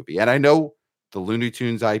this movie. And I know the Looney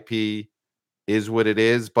Tunes IP is what it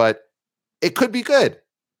is, but it could be good.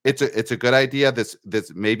 It's a good idea. This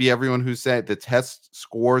maybe everyone who said the test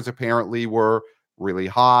scores apparently were really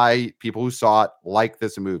high. People who saw it like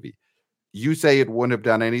this movie. You say it wouldn't have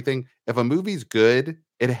done anything. If a movie's good,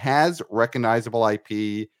 it has recognizable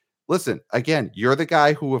IP. Listen, again, you're the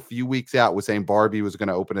guy who a few weeks out was saying Barbie was going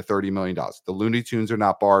to open at $30 million. The Looney Tunes are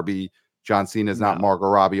not Barbie. John Cena is not Margot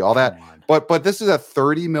Robbie, all that. But this is a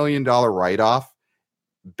 $30 million write-off,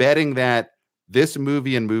 betting that this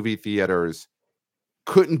movie in movie theaters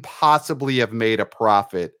couldn't possibly have made a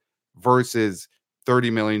profit versus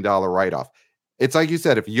 $30 million write-off. It's like you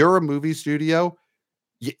said, if you're a movie studio,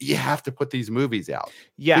 you have to put these movies out.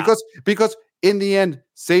 Yeah. Because in the end,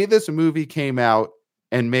 say this movie came out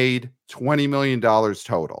and made $20 million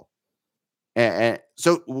total. And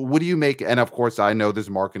so what do you make? And of course, I know there's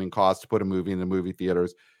marketing costs to put a movie in the movie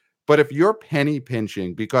theaters. But if you're penny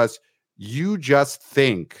pinching because you just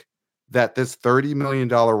think that this $30 million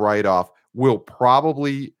write-off will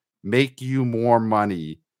probably make you more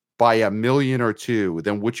money by $1 million or $2 million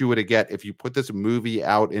than what you would get if you put this movie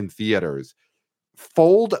out in theaters,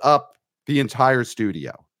 fold up the entire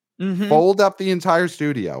studio. Mm-hmm. Fold up the entire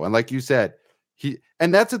studio. And like you said,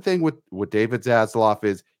 and that's the thing with David Zaslav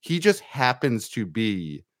is he just happens to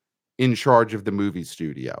be in charge of the movie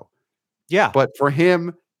studio. Yeah. But for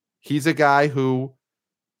him, he's a guy who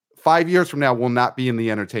 5 years from now will not be in the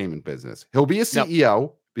entertainment business. He'll be a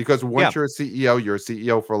CEO. because Yeah. once you're a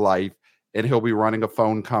CEO for life, and he'll be running a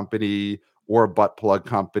phone company or a butt plug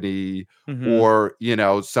company Mhm. or,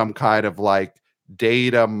 some kind of like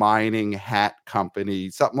data mining hat company,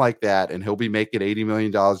 something like that. And he'll be making $80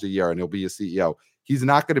 million a year and he'll be a CEO. He's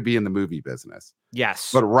not going to be in the movie business.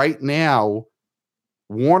 Yes. But right now,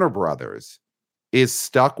 Warner Brothers is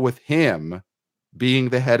stuck with him being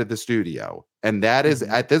the head of the studio. And that is, Mhm.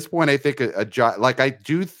 at this point, I think like, I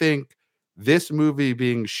do think this movie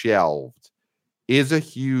being shelved is a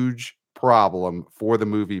huge problem for the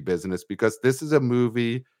movie business, because this is a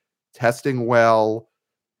movie testing well,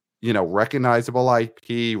 recognizable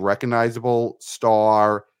IP, recognizable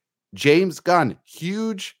star. James Gunn,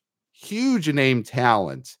 huge name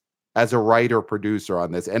talent as a writer producer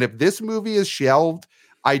on this. And if this movie is shelved,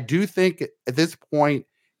 I do think at this point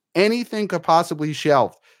anything could possibly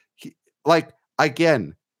shelved. Like,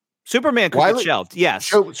 again, Superman could get Wiley shelved. Yes.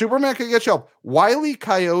 Superman could get shelved. Wiley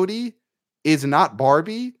Coyote is not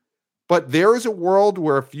Barbie, but there is a world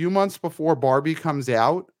where a few months before Barbie comes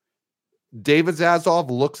out, David Zaslav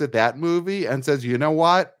looks at that movie and says, "You know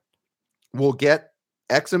what? We'll get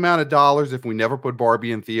X amount of dollars if we never put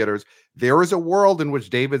Barbie in theaters." There is a world in which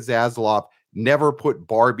David Zaslav never put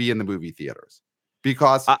Barbie in the movie theaters,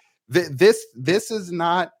 because Uh, this is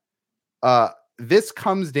not this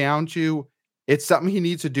comes down to, it's something he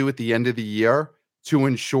needs to do at the end of the year to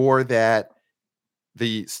ensure that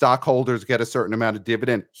the stockholders get a certain amount of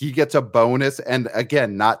dividend. He gets a bonus. And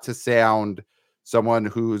again, not to sound someone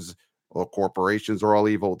who's, well, corporations are all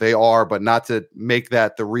evil. They are, but not to make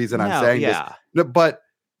that the reason I'm no. saying this. Yeah. No, but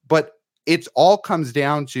it's all comes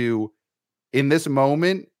down to, in this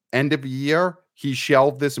moment, end of year, he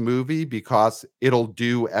shelved this movie because it'll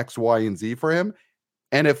do X, Y, and Z for him.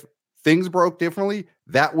 And if things broke differently,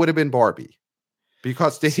 that would have been Barbie.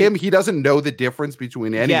 Because to See. him, he doesn't know the difference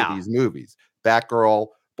between any of Yeah. these movies. Batgirl,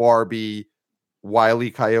 Barbie, Wile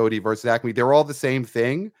E. Coyote versus Acme, they're all the same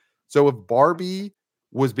thing. So if Barbie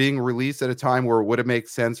was being released at a time where it would have made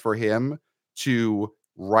sense for him to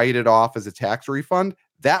write it off as a tax refund,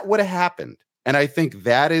 that would have happened. And I think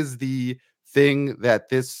that is the thing that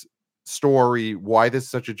this story, why this is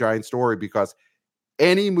such a giant story, because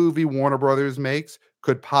any movie Warner Brothers makes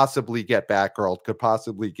could possibly get Batgirl, could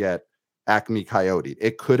possibly get Acme Coyote.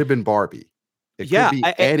 It could have been Barbie. It could Yeah. be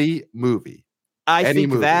any movie. I Any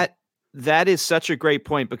think movie. that is such a great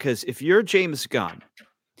point, because if you're James Gunn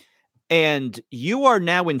and you are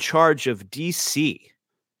now in charge of DC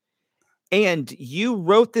and you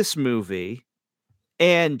wrote this movie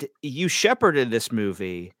and you shepherded this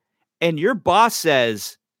movie and your boss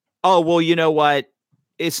says, "Oh, well, you know what?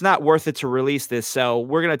 It's not worth it to release this, so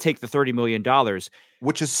we're going to take the $30 million."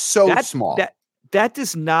 Which is so That small. that that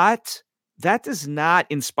does not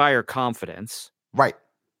inspire confidence, Right.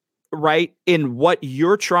 right, in what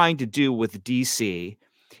you're trying to do with DC.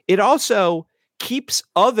 It also keeps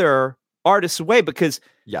other artists away because,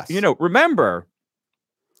 Yes. remember,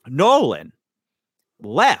 Nolan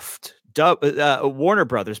left Warner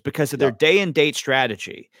Brothers because of their Yep. day and date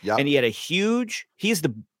strategy. Yep. And he had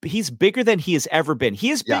he's bigger than he has ever been. He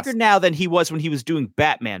is bigger Yes. now than he was when he was doing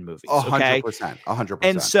Batman movies. 100%. And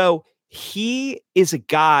 100%. so he is a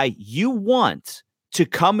guy you want to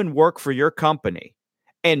come and work for your company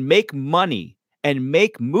and make money and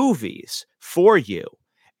make movies for you.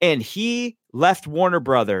 And he left Warner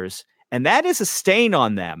Brothers, and that is a stain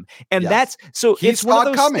on them. And Yes. that's so He it's saw one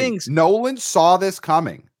of it those coming. things. Nolan saw this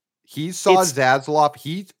coming. He saw It's- Zaslav.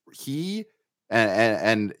 He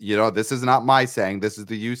and this is not my saying, this is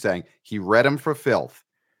the you saying. He read him for filth.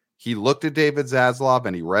 He looked at David Zaslav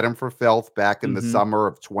and he read him for filth back in the Mhm. summer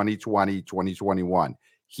of 2020, 2021.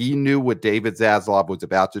 He knew what David Zaslav was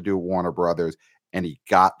about to do at Warner Brothers, and he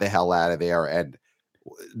got the hell out of there. And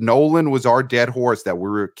Nolan was our dead horse that we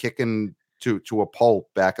were kicking to a pulp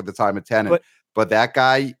back at the time of Tenet. But that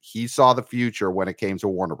guy, he saw the future when it came to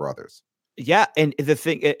Warner Brothers. Yeah, and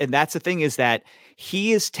that's the thing, is that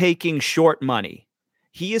he is taking short money.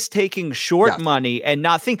 He is taking short money and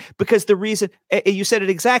not think, because the reason you said it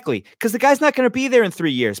exactly, because the guy's not going to be there in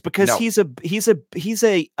 3 years, because No. he's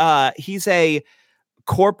a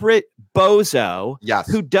corporate bozo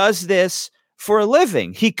who does this for a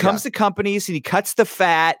living. He comes to companies and he cuts the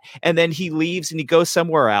fat and then he leaves and he goes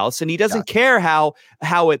somewhere else, and he doesn't care how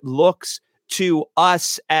it looks to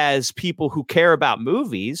us as people who care about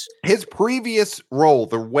movies. His previous role,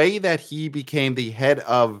 the way that he became the head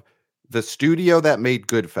of the studio that made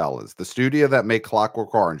Goodfellas, the studio that made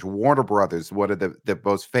Clockwork Orange, Warner Brothers, one of the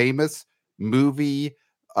most famous movie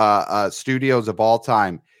studios of all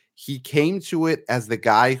time. He came to it as the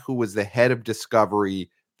guy who was the head of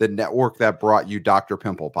Discovery, the network that brought you Dr.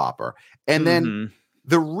 Pimple Popper. And then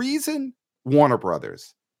The reason Warner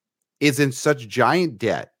Brothers is in such giant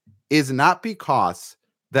debt is not because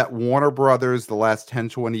that Warner Brothers the last 10,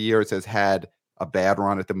 20 years has had a bad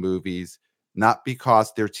run at the movies, not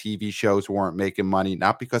because their TV shows weren't making money,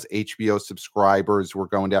 not because HBO subscribers were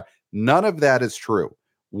going down. None of that is true.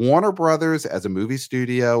 Warner Brothers, as a movie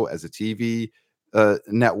studio, as a TV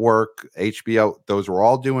network, HBO, those were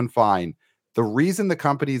all doing fine. The reason the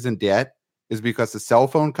company's in debt is because the cell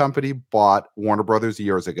phone company bought Warner Brothers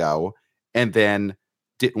years ago and then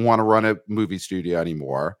didn't want to run a movie studio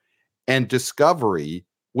anymore. And Discovery,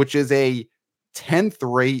 which is a 10th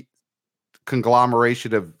rate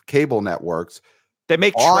conglomeration of cable networks. They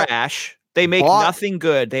make trash. They make nothing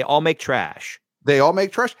good. They all make trash. They all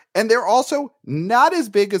make trash. And they're also not as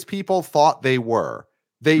big as people thought they were.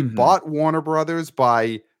 They bought Warner Brothers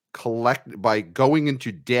by going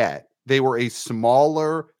into debt. They were a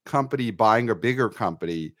smaller company buying a bigger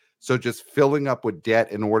company. So just filling up with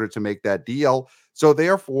debt in order to make that deal. So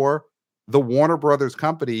therefore, the Warner Brothers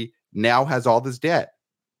company now has all this debt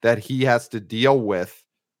that he has to deal with,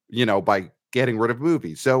 by getting rid of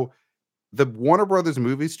movies. So the Warner Brothers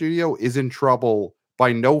movie studio is in trouble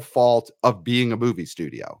by no fault of being a movie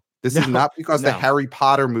studio. This is not because the Harry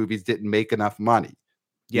Potter movies didn't make enough money.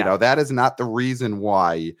 Yeah. That is not the reason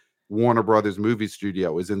why Warner Brothers movie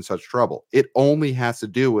studio is in such trouble. It only has to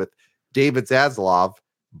do with David Zaslav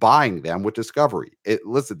buying them with Discovery.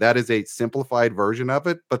 Listen, that is a simplified version of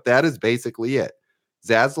it, but that is basically it.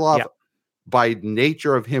 Zaslav, by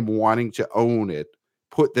nature of him wanting to own it,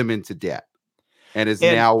 put them into debt and is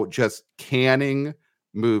now just canning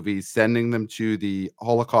movies, sending them to the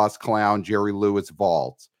Holocaust clown Jerry Lewis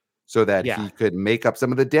vault so that he could make up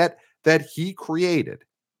some of the debt that he created.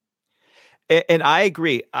 And I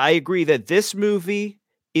agree. I agree that this movie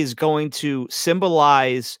is going to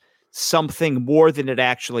symbolize something more than it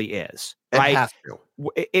actually is. Right? It has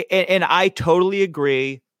to. And I totally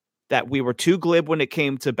agree that we were too glib when it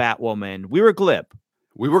came to Batwoman. We were glib.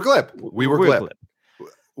 We were glib.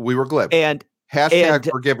 And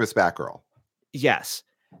hashtag forgive us, Batgirl. Yes.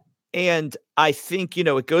 And I think,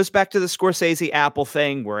 it goes back to the Scorsese Apple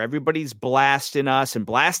thing where everybody's blasting us and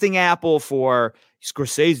blasting Apple for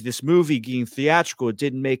Scorsese, this movie being theatrical. It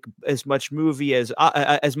didn't make as much money as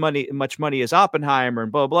Oppenheimer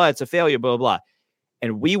and blah, blah. It's a failure, blah, blah.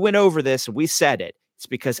 And we went over this and we said it. It's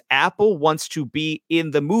because Apple wants to be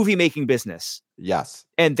in the movie making business. Yes.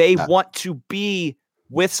 And they want to be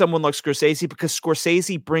with someone like Scorsese because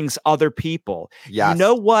Scorsese brings other people. Yes. You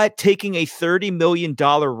know what? Taking a $30 million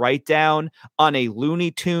write down on a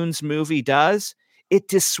Looney Tunes movie does? It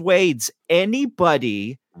dissuades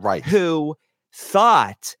anybody who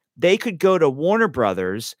thought they could go to Warner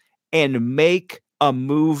Brothers and make a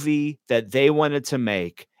movie that they wanted to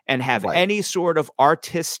make and have any sort of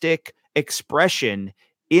artistic expression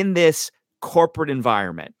in this corporate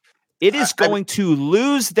environment. It is going to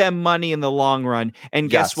lose them money in the long run. And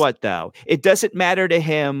guess what, though? It doesn't matter to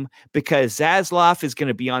him because Zaslav is going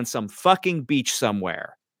to be on some fucking beach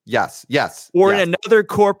somewhere. Yes. Or in another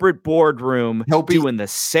corporate boardroom doing the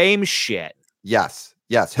same shit. Yes.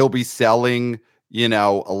 He'll be selling,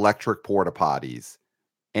 electric porta potties.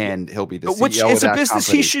 And he'll be the CEO Which is of that a business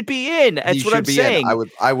company. he should be in. That's what I'm saying.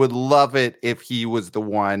 I would love it if he was the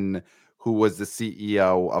one who was the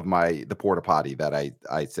CEO of the porta potty that I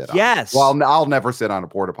sit on. Yes. Well, I'll never sit on a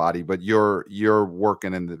porta potty, but you're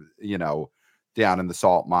working in the, down in the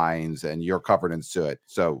salt mines and you're covered in soot.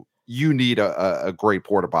 So you need a great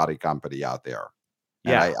porta potty company out there.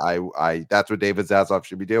 Yeah. And I that's what David Zaslav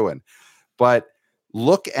should be doing. But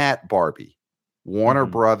look at Barbie, Warner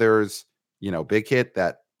Brothers, big hit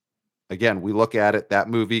that, again, we look at it, that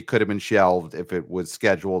movie could have been shelved if it was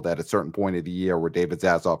scheduled at a certain point of the year where David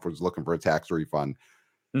Zaslav was looking for a tax refund.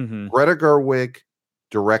 Greta Gerwig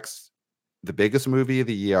directs the biggest movie of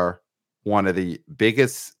the year, one of the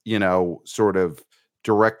biggest, sort of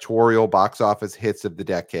directorial box office hits of the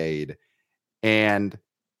decade. And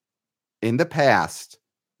in the past,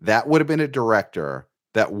 that would have been a director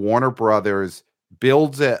that Warner Brothers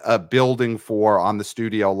builds a building for on the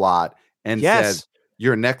studio lot and says,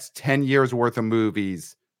 your next 10 years worth of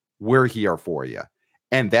movies, we're here for you.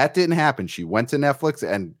 And that didn't happen. She went to Netflix,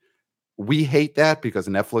 and we hate that because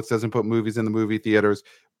Netflix doesn't put movies in the movie theaters.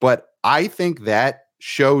 But I think that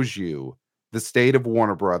shows you the state of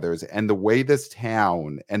Warner Brothers and the way this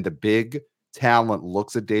town and the big talent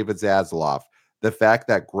looks at David Zaslav. The fact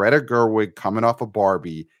that Greta Gerwig, coming off of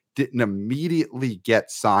Barbie, didn't immediately get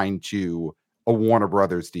signed to a Warner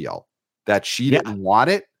Brothers deal, that she didn't want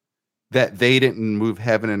it, that they didn't move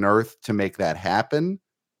heaven and earth to make that happen.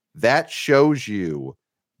 That shows you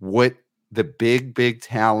what the big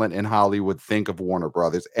talent in Hollywood think of Warner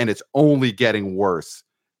Brothers, and it's only getting worse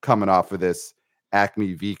coming off of this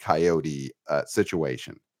Acme v. Coyote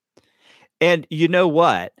situation. And you know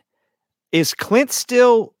what? Is Clint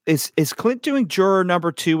still is Clint doing juror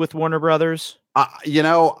number 2 with Warner Brothers?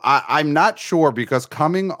 I'm not sure, because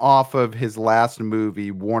coming off of his last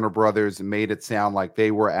movie, Warner Brothers made it sound like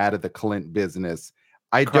they were out of the Clint business.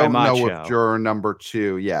 I Cry don't know if Macho. juror number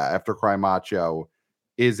 2, after Cry Macho,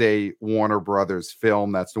 is a Warner Brothers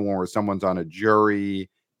film. That's the one where someone's on a jury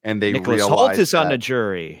and they Nicholas realize Hoult is on that a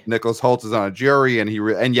jury. Nicholas Hoult is on a jury, and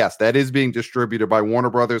and yes, that is being distributed by Warner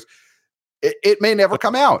Brothers. It may never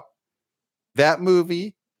come out. That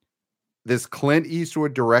movie, this Clint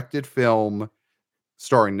Eastwood directed film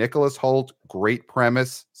starring Nicholas Hoult, great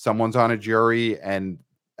premise. Someone's on a jury, and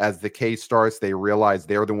as the case starts, they realize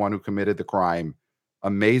they're the one who committed the crime.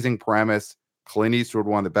 Amazing premise. Clint Eastwood,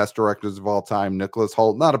 one of the best directors of all time. Nicholas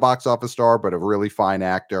Hoult, not a box office star, but a really fine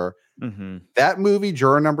actor. Mm-hmm. That movie,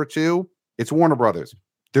 juror number 2, it's Warner Brothers.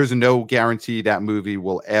 There's no guarantee that movie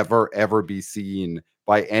will ever be seen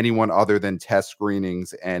by anyone other than test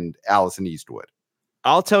screenings and Allison Eastwood.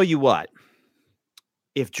 I'll tell you what.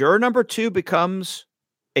 If juror number 2 becomes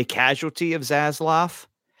a casualty of Zaslav,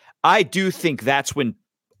 I do think that's when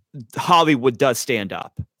Hollywood does stand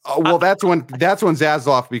up. That's when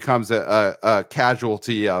Zaslav becomes a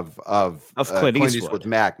casualty of Clint Eastwood's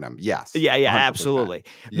Magnum. Yes. Yeah, 100%. Absolutely.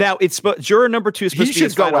 Yeah. Now it's juror number 2 is supposed to be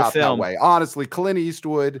his final film. That way. Honestly, Clint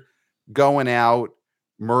Eastwood going out,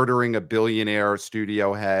 murdering a billionaire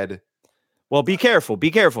studio head. Well, be careful. Be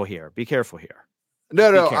careful here.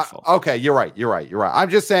 No. Okay, you're right. I'm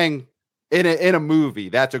just saying, in a movie,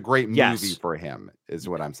 that's a great movie for him, is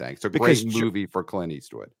what I'm saying. It's a great movie for Clint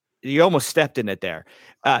Eastwood. You almost stepped in it there,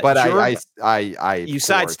 but you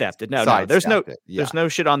sidestepped it. No, there's no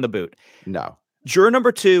shit on the boot. No. Juror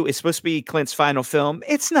number 2 is supposed to be Clint's final film.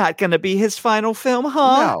 It's not going to be his final film,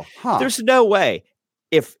 huh? No, There's no way.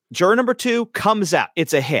 If juror number 2 comes out,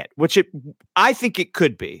 it's a hit, which I think it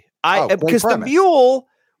could be. Because The Mule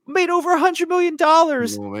made over $100 million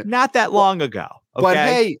not that long ago. Okay? But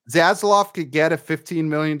hey, Zaslav could get a $15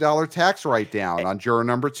 million tax write-down on juror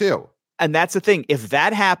number 2. And that's the thing. If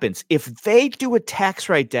that happens, if they do a tax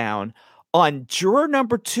write-down on juror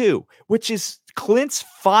number 2, which is Clint's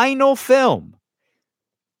final film,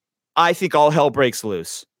 I think all hell breaks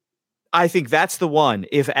loose. I think that's the one.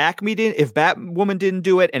 If Batwoman didn't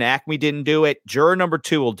do it and Acme didn't do it, juror number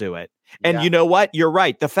 2 will do it. And you know what? You're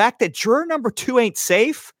right. The fact that juror number 2 ain't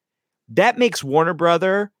safe, that makes Warner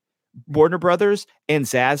Brothers and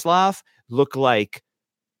Zaslav look like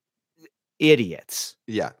idiots.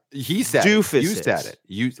 Yeah. He said doofuses. You said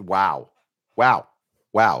it. Wow.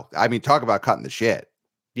 I mean, talk about cutting the shit.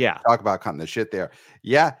 Yeah. Talk about cutting the shit there.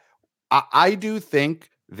 Yeah. I do think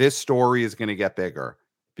this story is going to get bigger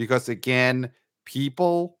because, again,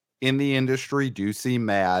 people in the industry do seem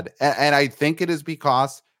mad. And I think it is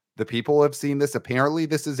because the people have seen this. Apparently,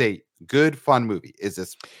 this is a good, fun movie. Is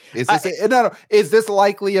this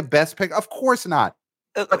likely a best pick? Of course not.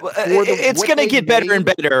 It's going to get better and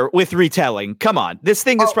better with retelling. Come on, this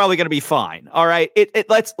thing is probably going to be fine. All right,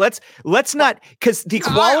 let's not, because the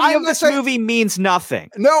quality of this movie means nothing.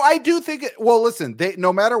 No, I do think. Well, listen,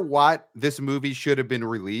 no matter what, this movie should have been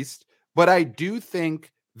released. But I do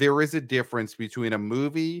think there is a difference between a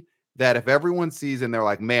movie that if everyone sees and they're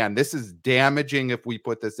like, man, this is damaging if we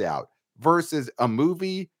put this out, versus a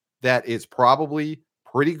movie that is probably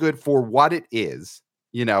pretty good for what it is.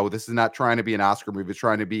 You know, this is not trying to be an Oscar movie. It's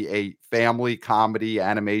trying to be a family comedy,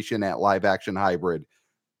 animation, at live action hybrid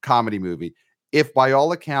comedy movie. If by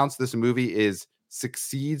all accounts, this movie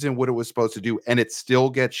succeeds in what it was supposed to do and it still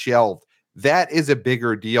gets shelved, that is a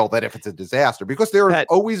bigger deal than if it's a disaster, because there have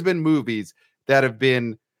always been movies that have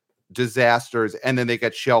been disasters and then they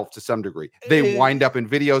get shelved to some degree. They wind up in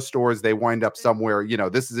video stores. They wind up somewhere,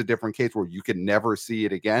 this is a different case where you can never see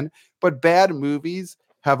it again. But bad movies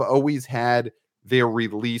have always had their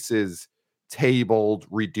releases tabled,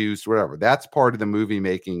 reduced, whatever. That's part of the movie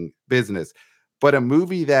making business. But a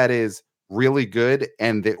movie that is really good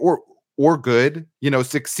or good,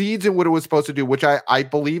 succeeds in what it was supposed to do, which I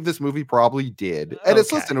believe this movie probably did. And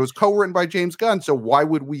it was co-written by James Gunn. So why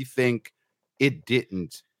would we think it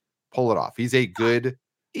didn't pull it off? He's a good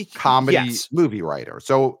comedy movie writer.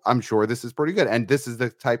 So I'm sure this is pretty good. And this is the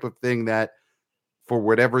type of thing that, for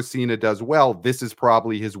whatever Cena does well, this is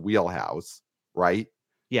probably his wheelhouse. Right.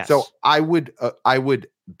 Yes. So I would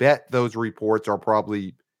bet those reports are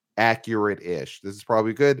probably accurate-ish. This is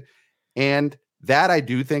probably good. And that I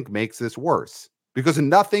do think makes this worse because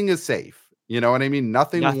nothing is safe. You know what I mean?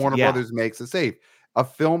 Nothing Warner Brothers makes is safe. A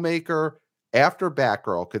filmmaker after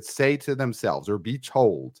Batgirl could say to themselves or be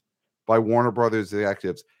told by Warner Brothers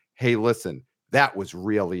executives, hey, listen, that was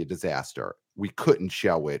really a disaster. We couldn't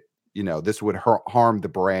show it. This would harm the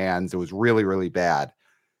brands. It was really, really bad.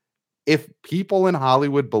 If people in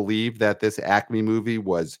Hollywood believe that this Acme movie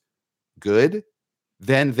was good,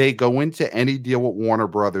 then they go into any deal with Warner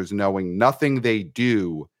Brothers knowing nothing they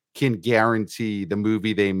do can guarantee the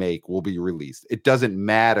movie they make will be released. It doesn't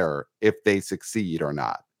matter if they succeed or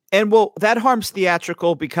not. And well, that harms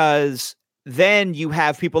theatrical because then you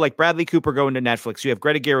have people like Bradley Cooper going to Netflix. You have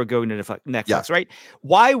Greta Gerwig going to Netflix, Yes. right?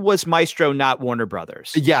 Why was Maestro not Warner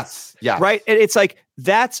Brothers? Yes. Right. And it's like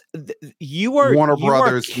Warner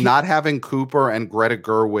Brothers not having Cooper and Greta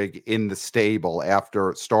Gerwig in the stable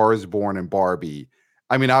after Star is Born and Barbie.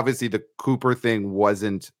 I mean, obviously the Cooper thing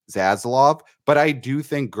wasn't Zaslav, but I do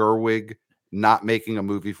think Gerwig not making a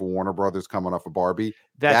movie for Warner Brothers coming off of Barbie,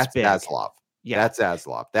 that's Zaslav. Yeah. That's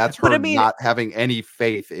Zaslav. That's her not having any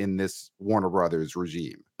faith in this Warner Brothers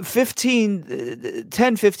regime.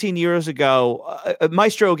 10, 15 years ago,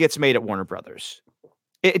 Maestro gets made at Warner Brothers.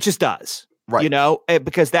 It just does. Right.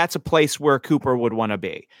 Because that's a place where Cooper would want to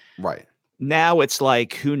be. Right. Now it's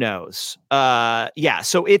like, who knows?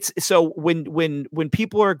 So when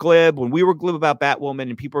people are glib, when we were glib about Batwoman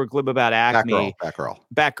and people are glib about Acme,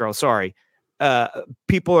 Batgirl, sorry.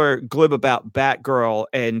 People are glib about Batgirl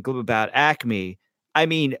and glib about Acme. I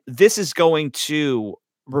mean, this is going to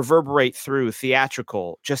reverberate through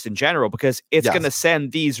theatrical just in general because it's going to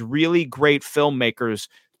send these really great filmmakers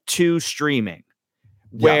to streaming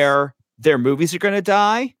where their movies are going to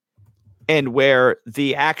die and where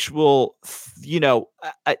the actual,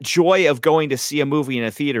 joy of going to see a movie in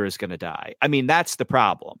a theater is going to die. I mean, that's the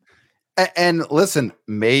problem. And listen,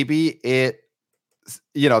 maybe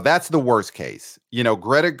that's the worst case.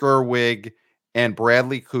 Greta Gerwig and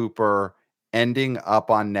Bradley Cooper ending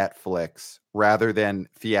up on Netflix rather than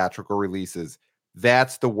theatrical releases.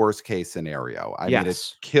 That's the worst case scenario. I mean,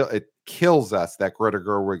 it kills us that Greta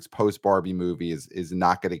Gerwig's post Barbie movie is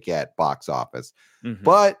not going to get box office. Mm-hmm.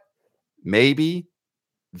 But maybe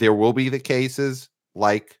there will be the cases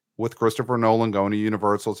like with Christopher Nolan going to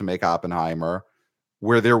Universal to make Oppenheimer,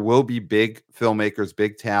 where there will be big filmmakers,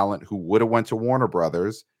 big talent who would have went to Warner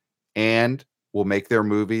Brothers and will make their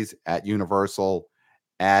movies at Universal,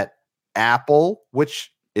 at Apple,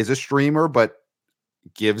 which is a streamer, but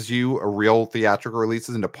gives you a real theatrical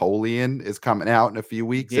releases. Napoleon is coming out in a few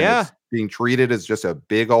weeks. Yeah. And it's being treated as just a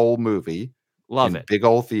big old movie. Love it. Big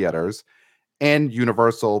old theaters. And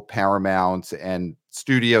Universal, Paramount, and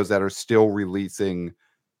studios that are still releasing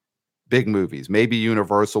big movies. Maybe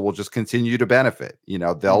Universal will just continue to benefit.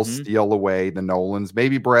 They'll steal away the Nolans.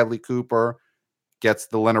 Maybe Bradley Cooper gets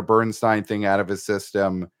the Leonard Bernstein thing out of his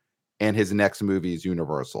system, and his next movie is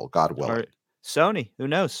Universal, God willing. Or Sony, who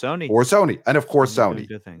knows? Sony. And of course Sony.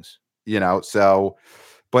 Good things.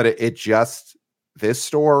 But it just, this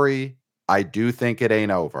story, I do think it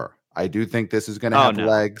ain't over. I do think this is going to have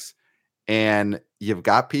legs. And you've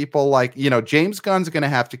got people like, James Gunn's going to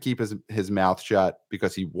have to keep his mouth shut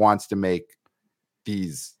because he wants to make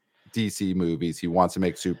these DC movies. He wants to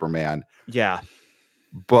make Superman. Yeah.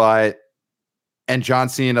 And John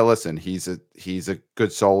Cena, listen, he's a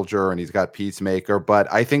good soldier and he's got Peacemaker. But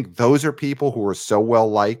I think those are people who are so well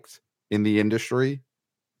liked in the industry.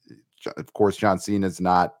 Of course, John Cena is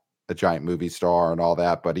not a giant movie star and all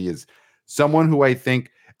that, but he is someone who I think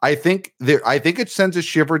it sends a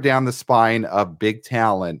shiver down the spine of big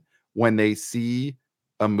talent when they see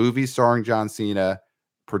a movie starring John Cena,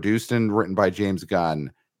 produced and written by James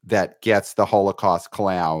Gunn, that gets the Holocaust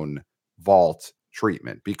clown vault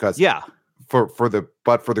treatment. Because for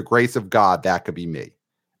the grace of God, that could be me.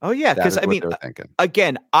 Oh yeah, because I mean,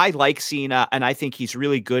 again, I like Cena and I think he's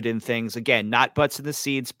really good in things. Again, not butts in the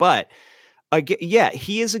seats, but again,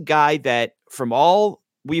 he is a guy that, from all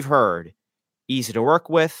we've heard, easy to work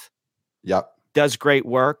with. Yep. Does great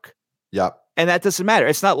work. Yep. And that doesn't matter.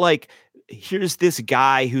 It's not like, here's this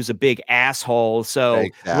guy who's a big asshole, so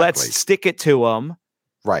let's stick it to him.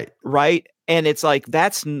 Right. Right. And it's like,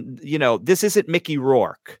 this isn't Mickey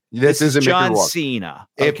Rourke. This isn't John Mickey Rourke. Cena.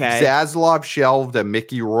 Okay? If Zaslav shelved a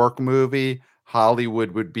Mickey Rourke movie,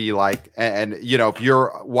 Hollywood would be like, and if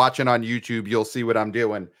you're watching on YouTube, you'll see what I'm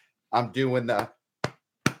doing. I'm doing the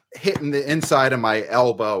hitting the inside of my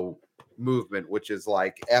elbow movement, which is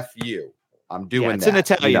like F you. I'm doing it's an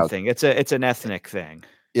Italian thing. It's an ethnic thing.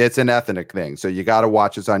 It's an ethnic thing. So you got to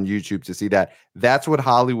watch us on YouTube to see that. That's what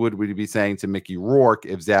Hollywood would be saying to Mickey Rourke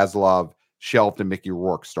if Zaslav shelved a Mickey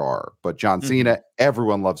Rourke star. But John Cena,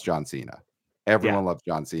 everyone loves John Cena. Everyone loves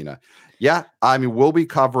John Cena. Yeah, I mean, we'll be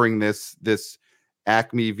covering this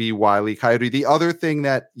ACME v. Wile E. Coyote. The other thing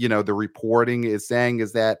that, the reporting is saying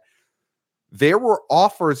is that there were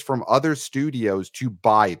offers from other studios to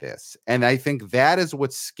buy this. And I think that is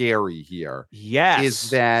what's scary here. Yes. Is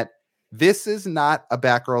that this is not a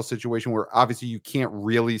Batgirl situation where obviously you can't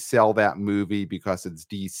really sell that movie because it's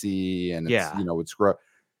DC and it's, it's gross.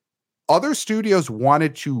 Other studios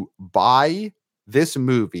wanted to buy this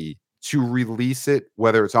movie to release it,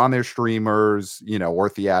 whether it's on their streamers, or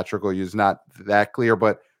theatrical use, not that clear,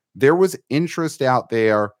 but there was interest out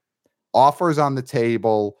there, offers on the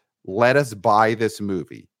table. Let us buy this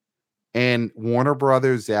movie. And Warner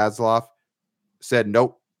Brothers Zaslav said,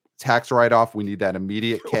 nope, tax write-off. We need that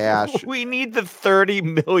immediate cash. We need the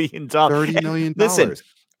 $30 million. $30 million. Listen,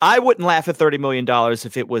 I wouldn't laugh at $30 million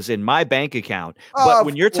if it was in my bank account. But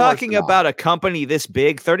when you're talking about a company this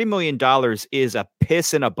big, $30 million is a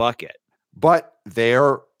piss in a bucket. But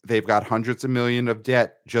they've got hundreds of millions of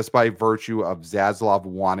debt just by virtue of Zaslav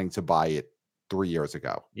wanting to buy it 3 years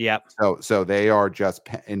ago. Yep. So they are just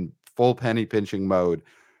in full penny pinching mode.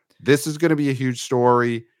 This is going to be a huge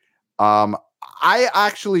story. I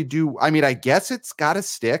actually do. I mean, I guess it's got to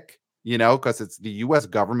stick, because it's the U.S.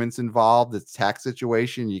 government's involved. It's tax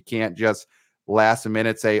situation. You can't just last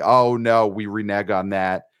minute say, oh, no, we renege on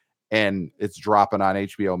that. And it's dropping on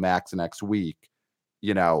HBO Max next week,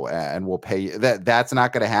 and we'll pay that. That's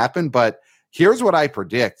not going to happen. But here's what I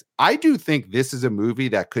predict. I do think this is a movie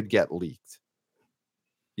that could get leaked.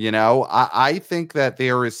 I think that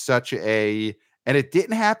there is such and it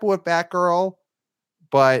didn't happen with Batgirl,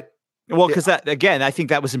 but because that, again, I think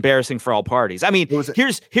that was embarrassing for all parties. I mean,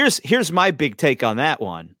 here's my big take on that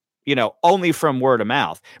one. Only from word of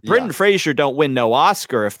mouth. Brendan Fraser don't win no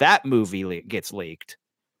Oscar if that movie gets leaked.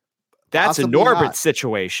 That's a Norbit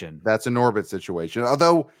situation. That's a Norbit situation.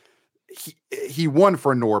 Although he won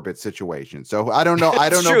for a Norbit situation. So I don't know. I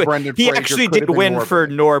don't know. Brendan Fraser actually did win for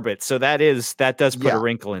Norbit. So that does put a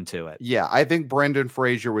wrinkle into it. Yeah. I think Brendan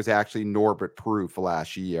Fraser was actually Norbit proof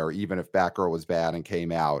last year, even if Batgirl was bad and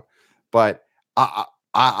came out. But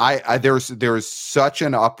there's such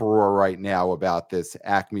an uproar right now about this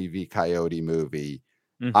ACME v. Coyote movie.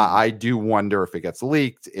 Mm-hmm. I do wonder if it gets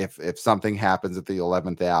leaked, if something happens at the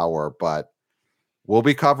 11th hour, but we'll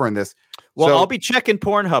be covering this. Well, I'll be checking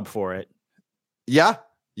Pornhub for it. Yeah.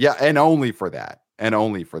 Yeah. And only for that.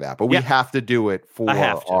 But we have to do it for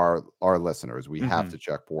our listeners. We have to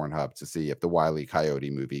check Pornhub to see if the Wile E. Coyote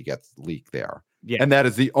movie gets leaked there. Yeah. And that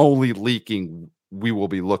is the only leaking we will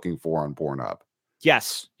be looking for on Pornhub.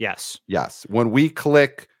 Yes. When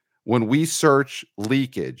we search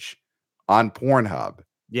leakage on Pornhub,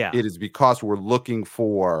 it is because we're looking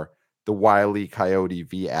for the Wile E. Coyote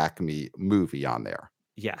v. ACME movie on there.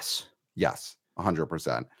 Yes,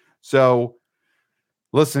 100%. So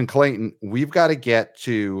listen, Clayton, we've got to get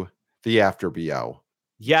to the After BO.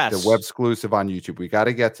 Yes. The web exclusive on YouTube. We got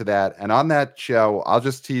to get to that. And on that show, I'll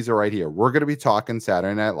just tease it right here. We're going to be talking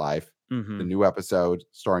Saturday Night Live, the new episode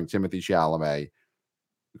starring Timothée Chalamet.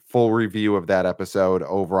 Full review of that episode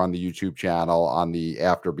over on the YouTube channel on the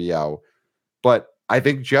After BO. But I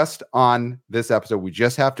think just on this episode, we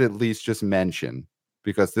just have to at least just mention,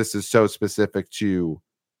 because this is so specific to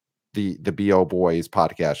the BO Boys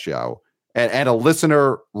podcast show. And a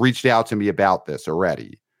listener reached out to me about this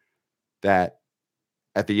already, that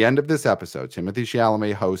at the end of this episode, Timothée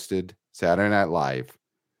Chalamet hosted Saturday Night Live.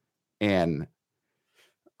 And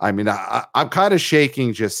I mean, I'm kind of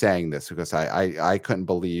shaking just saying this because I couldn't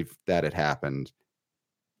believe that it happened.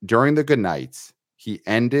 During the goodnights, he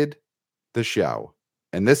ended the show.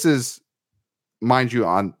 And this is, mind you,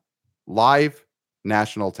 on live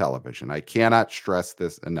national television. I cannot stress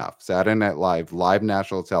this enough. Saturday Night Live, live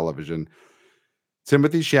national television.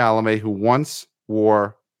 Timothée Chalamet, who once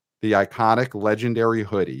wore the iconic legendary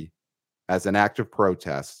hoodie as an act of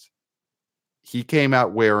protest, he came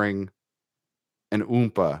out wearing an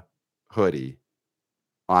Oompa hoodie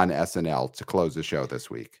on SNL to close the show this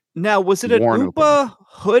week. Now, was it an Oompa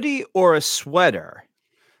hoodie or a sweater?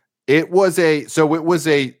 It was a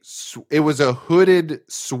hooded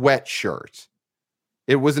sweatshirt.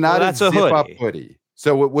 It was not a zip-up hoodie.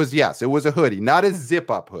 So it was a hoodie, not a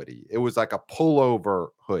zip-up hoodie. It was like a pullover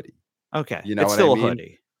hoodie. Okay. You know it's what still I mean? A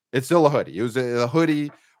hoodie. It's still a hoodie. It was a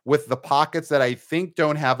hoodie with the pockets that I think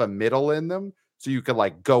don't have a middle in them. So you could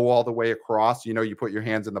like go all the way across, you put your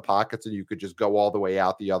hands in the pockets and you could just go all the way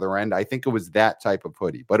out the other end. I think it was that type of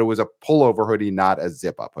hoodie, but it was a pullover hoodie, not a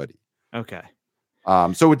zip-up hoodie. Okay.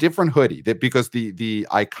 So a different hoodie because the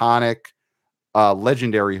iconic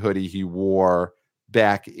legendary hoodie he wore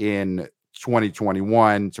back in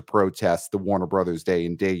 2021 to protest the Warner Brothers Day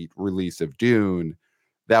and Date release of Dune,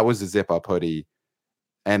 that was a zip-up hoodie.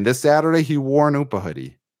 And this Saturday, he wore an Oompa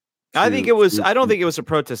hoodie. I think it was. I don't think it was a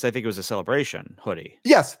protest. I think it was a celebration hoodie.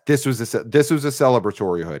 Yes, this was a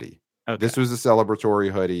celebratory hoodie. Okay. This was a celebratory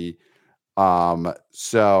hoodie.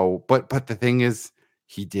 So, but the thing is,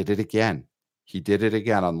 he did it again. He did it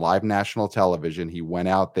again on live national television. He went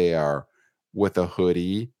out there with a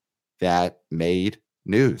hoodie that made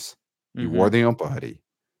news. He wore the Oompa hoodie.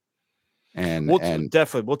 And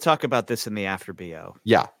definitely we'll talk about this in the after BO.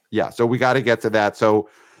 Yeah. So we got to get to that. So,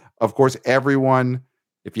 of course, everyone,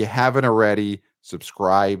 if you haven't already,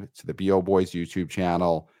 subscribe to the BO Boys YouTube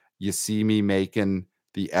channel. You see me making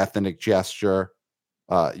the ethnic gesture,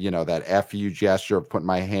 that FU gesture of putting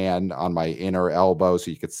my hand on my inner elbow.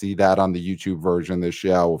 So you could see that on the YouTube version of the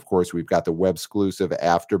show. Of course, we've got the web exclusive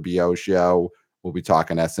after BO show. We'll be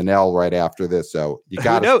talking SNL right after this. So you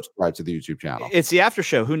got to subscribe to the YouTube channel. It's the after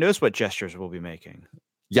show. Who knows what gestures we'll be making?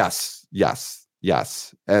 Yes. Open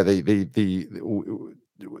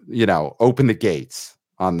the gates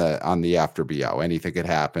on the after BO. Anything could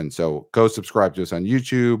happen. So go subscribe to us on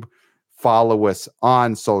YouTube. Follow us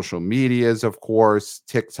on social medias, of course,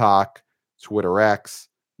 TikTok, Twitter X.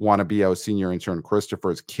 Wanna BO senior intern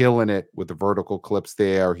Christopher is killing it with the vertical clips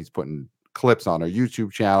there. He's putting clips on our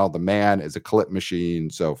YouTube channel. The man is a clip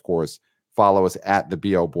machine. So, of course, follow us at the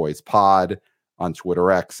BO Boys Pod on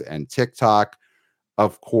Twitter X and TikTok.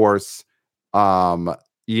 Of course,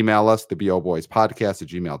 email us, the BO Boys Podcast at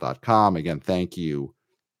gmail.com. Again, thank you,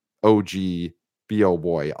 OG BO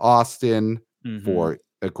Boy Austin, for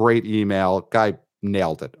a great email. Guy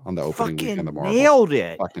nailed it on the opening weekend of Marvel.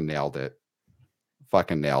 Fucking nailed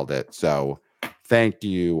it. So thank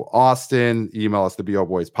you, Austin. Email us, the BO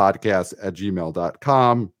Boys Podcast at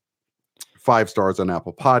gmail.com. 5 stars on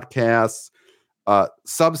Apple Podcasts.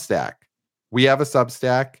 Substack. We have a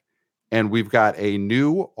Substack, and we've got a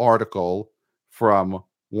new article from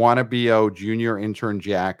Wanna BO junior intern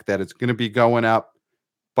Jack that is going to be going up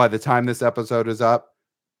by the time this episode is up.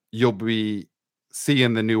 You'll be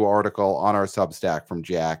seeing the new article on our Substack from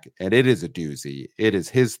Jack, and it is a doozy. It is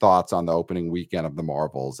his thoughts on the opening weekend of the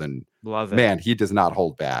Marvels, and love it. Man, he does not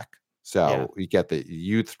hold back. So we get the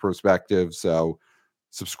youth's perspective. So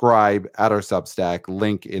subscribe at our Substack,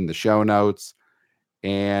 link in the show notes,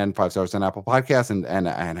 and 5 stars on Apple Podcasts, and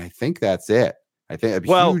I think that's it. I think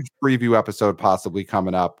a huge preview episode possibly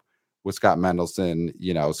coming up with Scott Mendelson,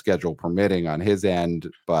 schedule permitting on his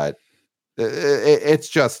end, but it's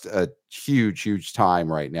just a huge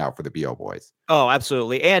time right now for the BO Boys. Oh,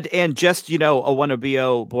 absolutely. And just, a Wanna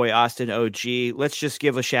BO Boy Austin OG, let's just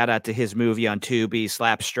give a shout out to his movie on Tubi,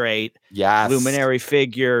 Slap Straight. Yes. Luminary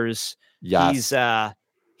Figures. Yes.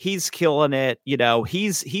 He's killing it.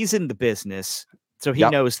 He's in the business. So he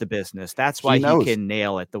knows the business. That's why he can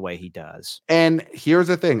nail it the way he does. And here's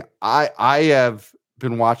the thing. I have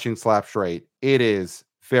been watching Slap Straight. It is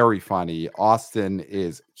very funny. Austin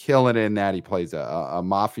is killing in that. He plays a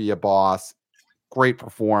mafia boss. Great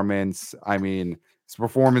performance. I mean, his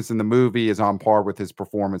performance in the movie is on par with his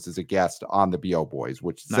performance as a guest on the BO Boys,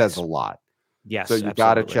 which says a lot. Yes. So you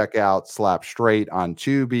got to check out Slap Straight on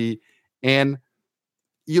Tubi. And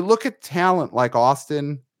you look at talent like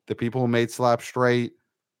Austin, the people who made Slap Straight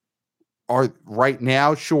are right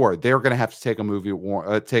now, sure, they're going to have to take a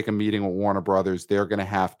meeting with Warner Brothers. They're going to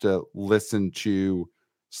have to listen to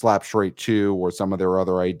Slap Straight 2 or some of their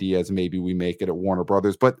other ideas. Maybe we make it at Warner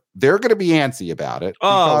Brothers, but they're going to be antsy about it.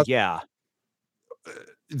 Oh, yeah.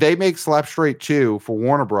 They make Slap Straight 2 for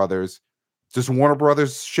Warner Brothers. Does Warner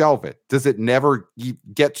Brothers shelve it? Does it never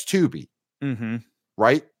get to Tubi? Mm-hmm.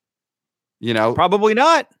 Right? Probably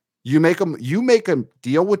not. You make a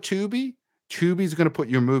deal with Tubi. Tubi's going to put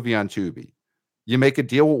your movie on Tubi. You make a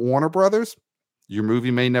deal with Warner Brothers. Your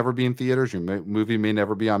movie may never be in theaters. Your movie may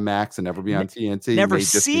never be on Max and never be on TNT.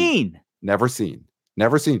 Never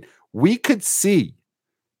seen. We could see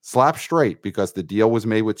Slap Straight because the deal was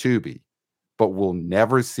made with Tubi, but we'll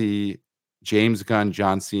never see James Gunn,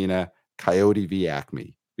 John Cena, Coyote v.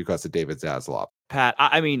 Acme because of David Zaslav. Pat,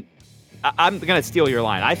 I'm going to steal your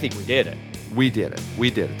line. I think we did it. We did it.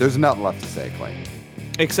 There's nothing left to say, Clay.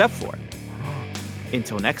 Except for,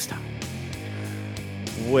 until next time,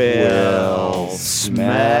 we'll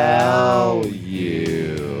smell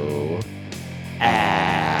you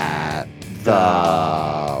at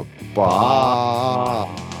the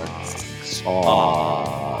box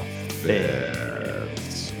office.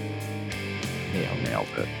 Nailed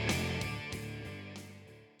it.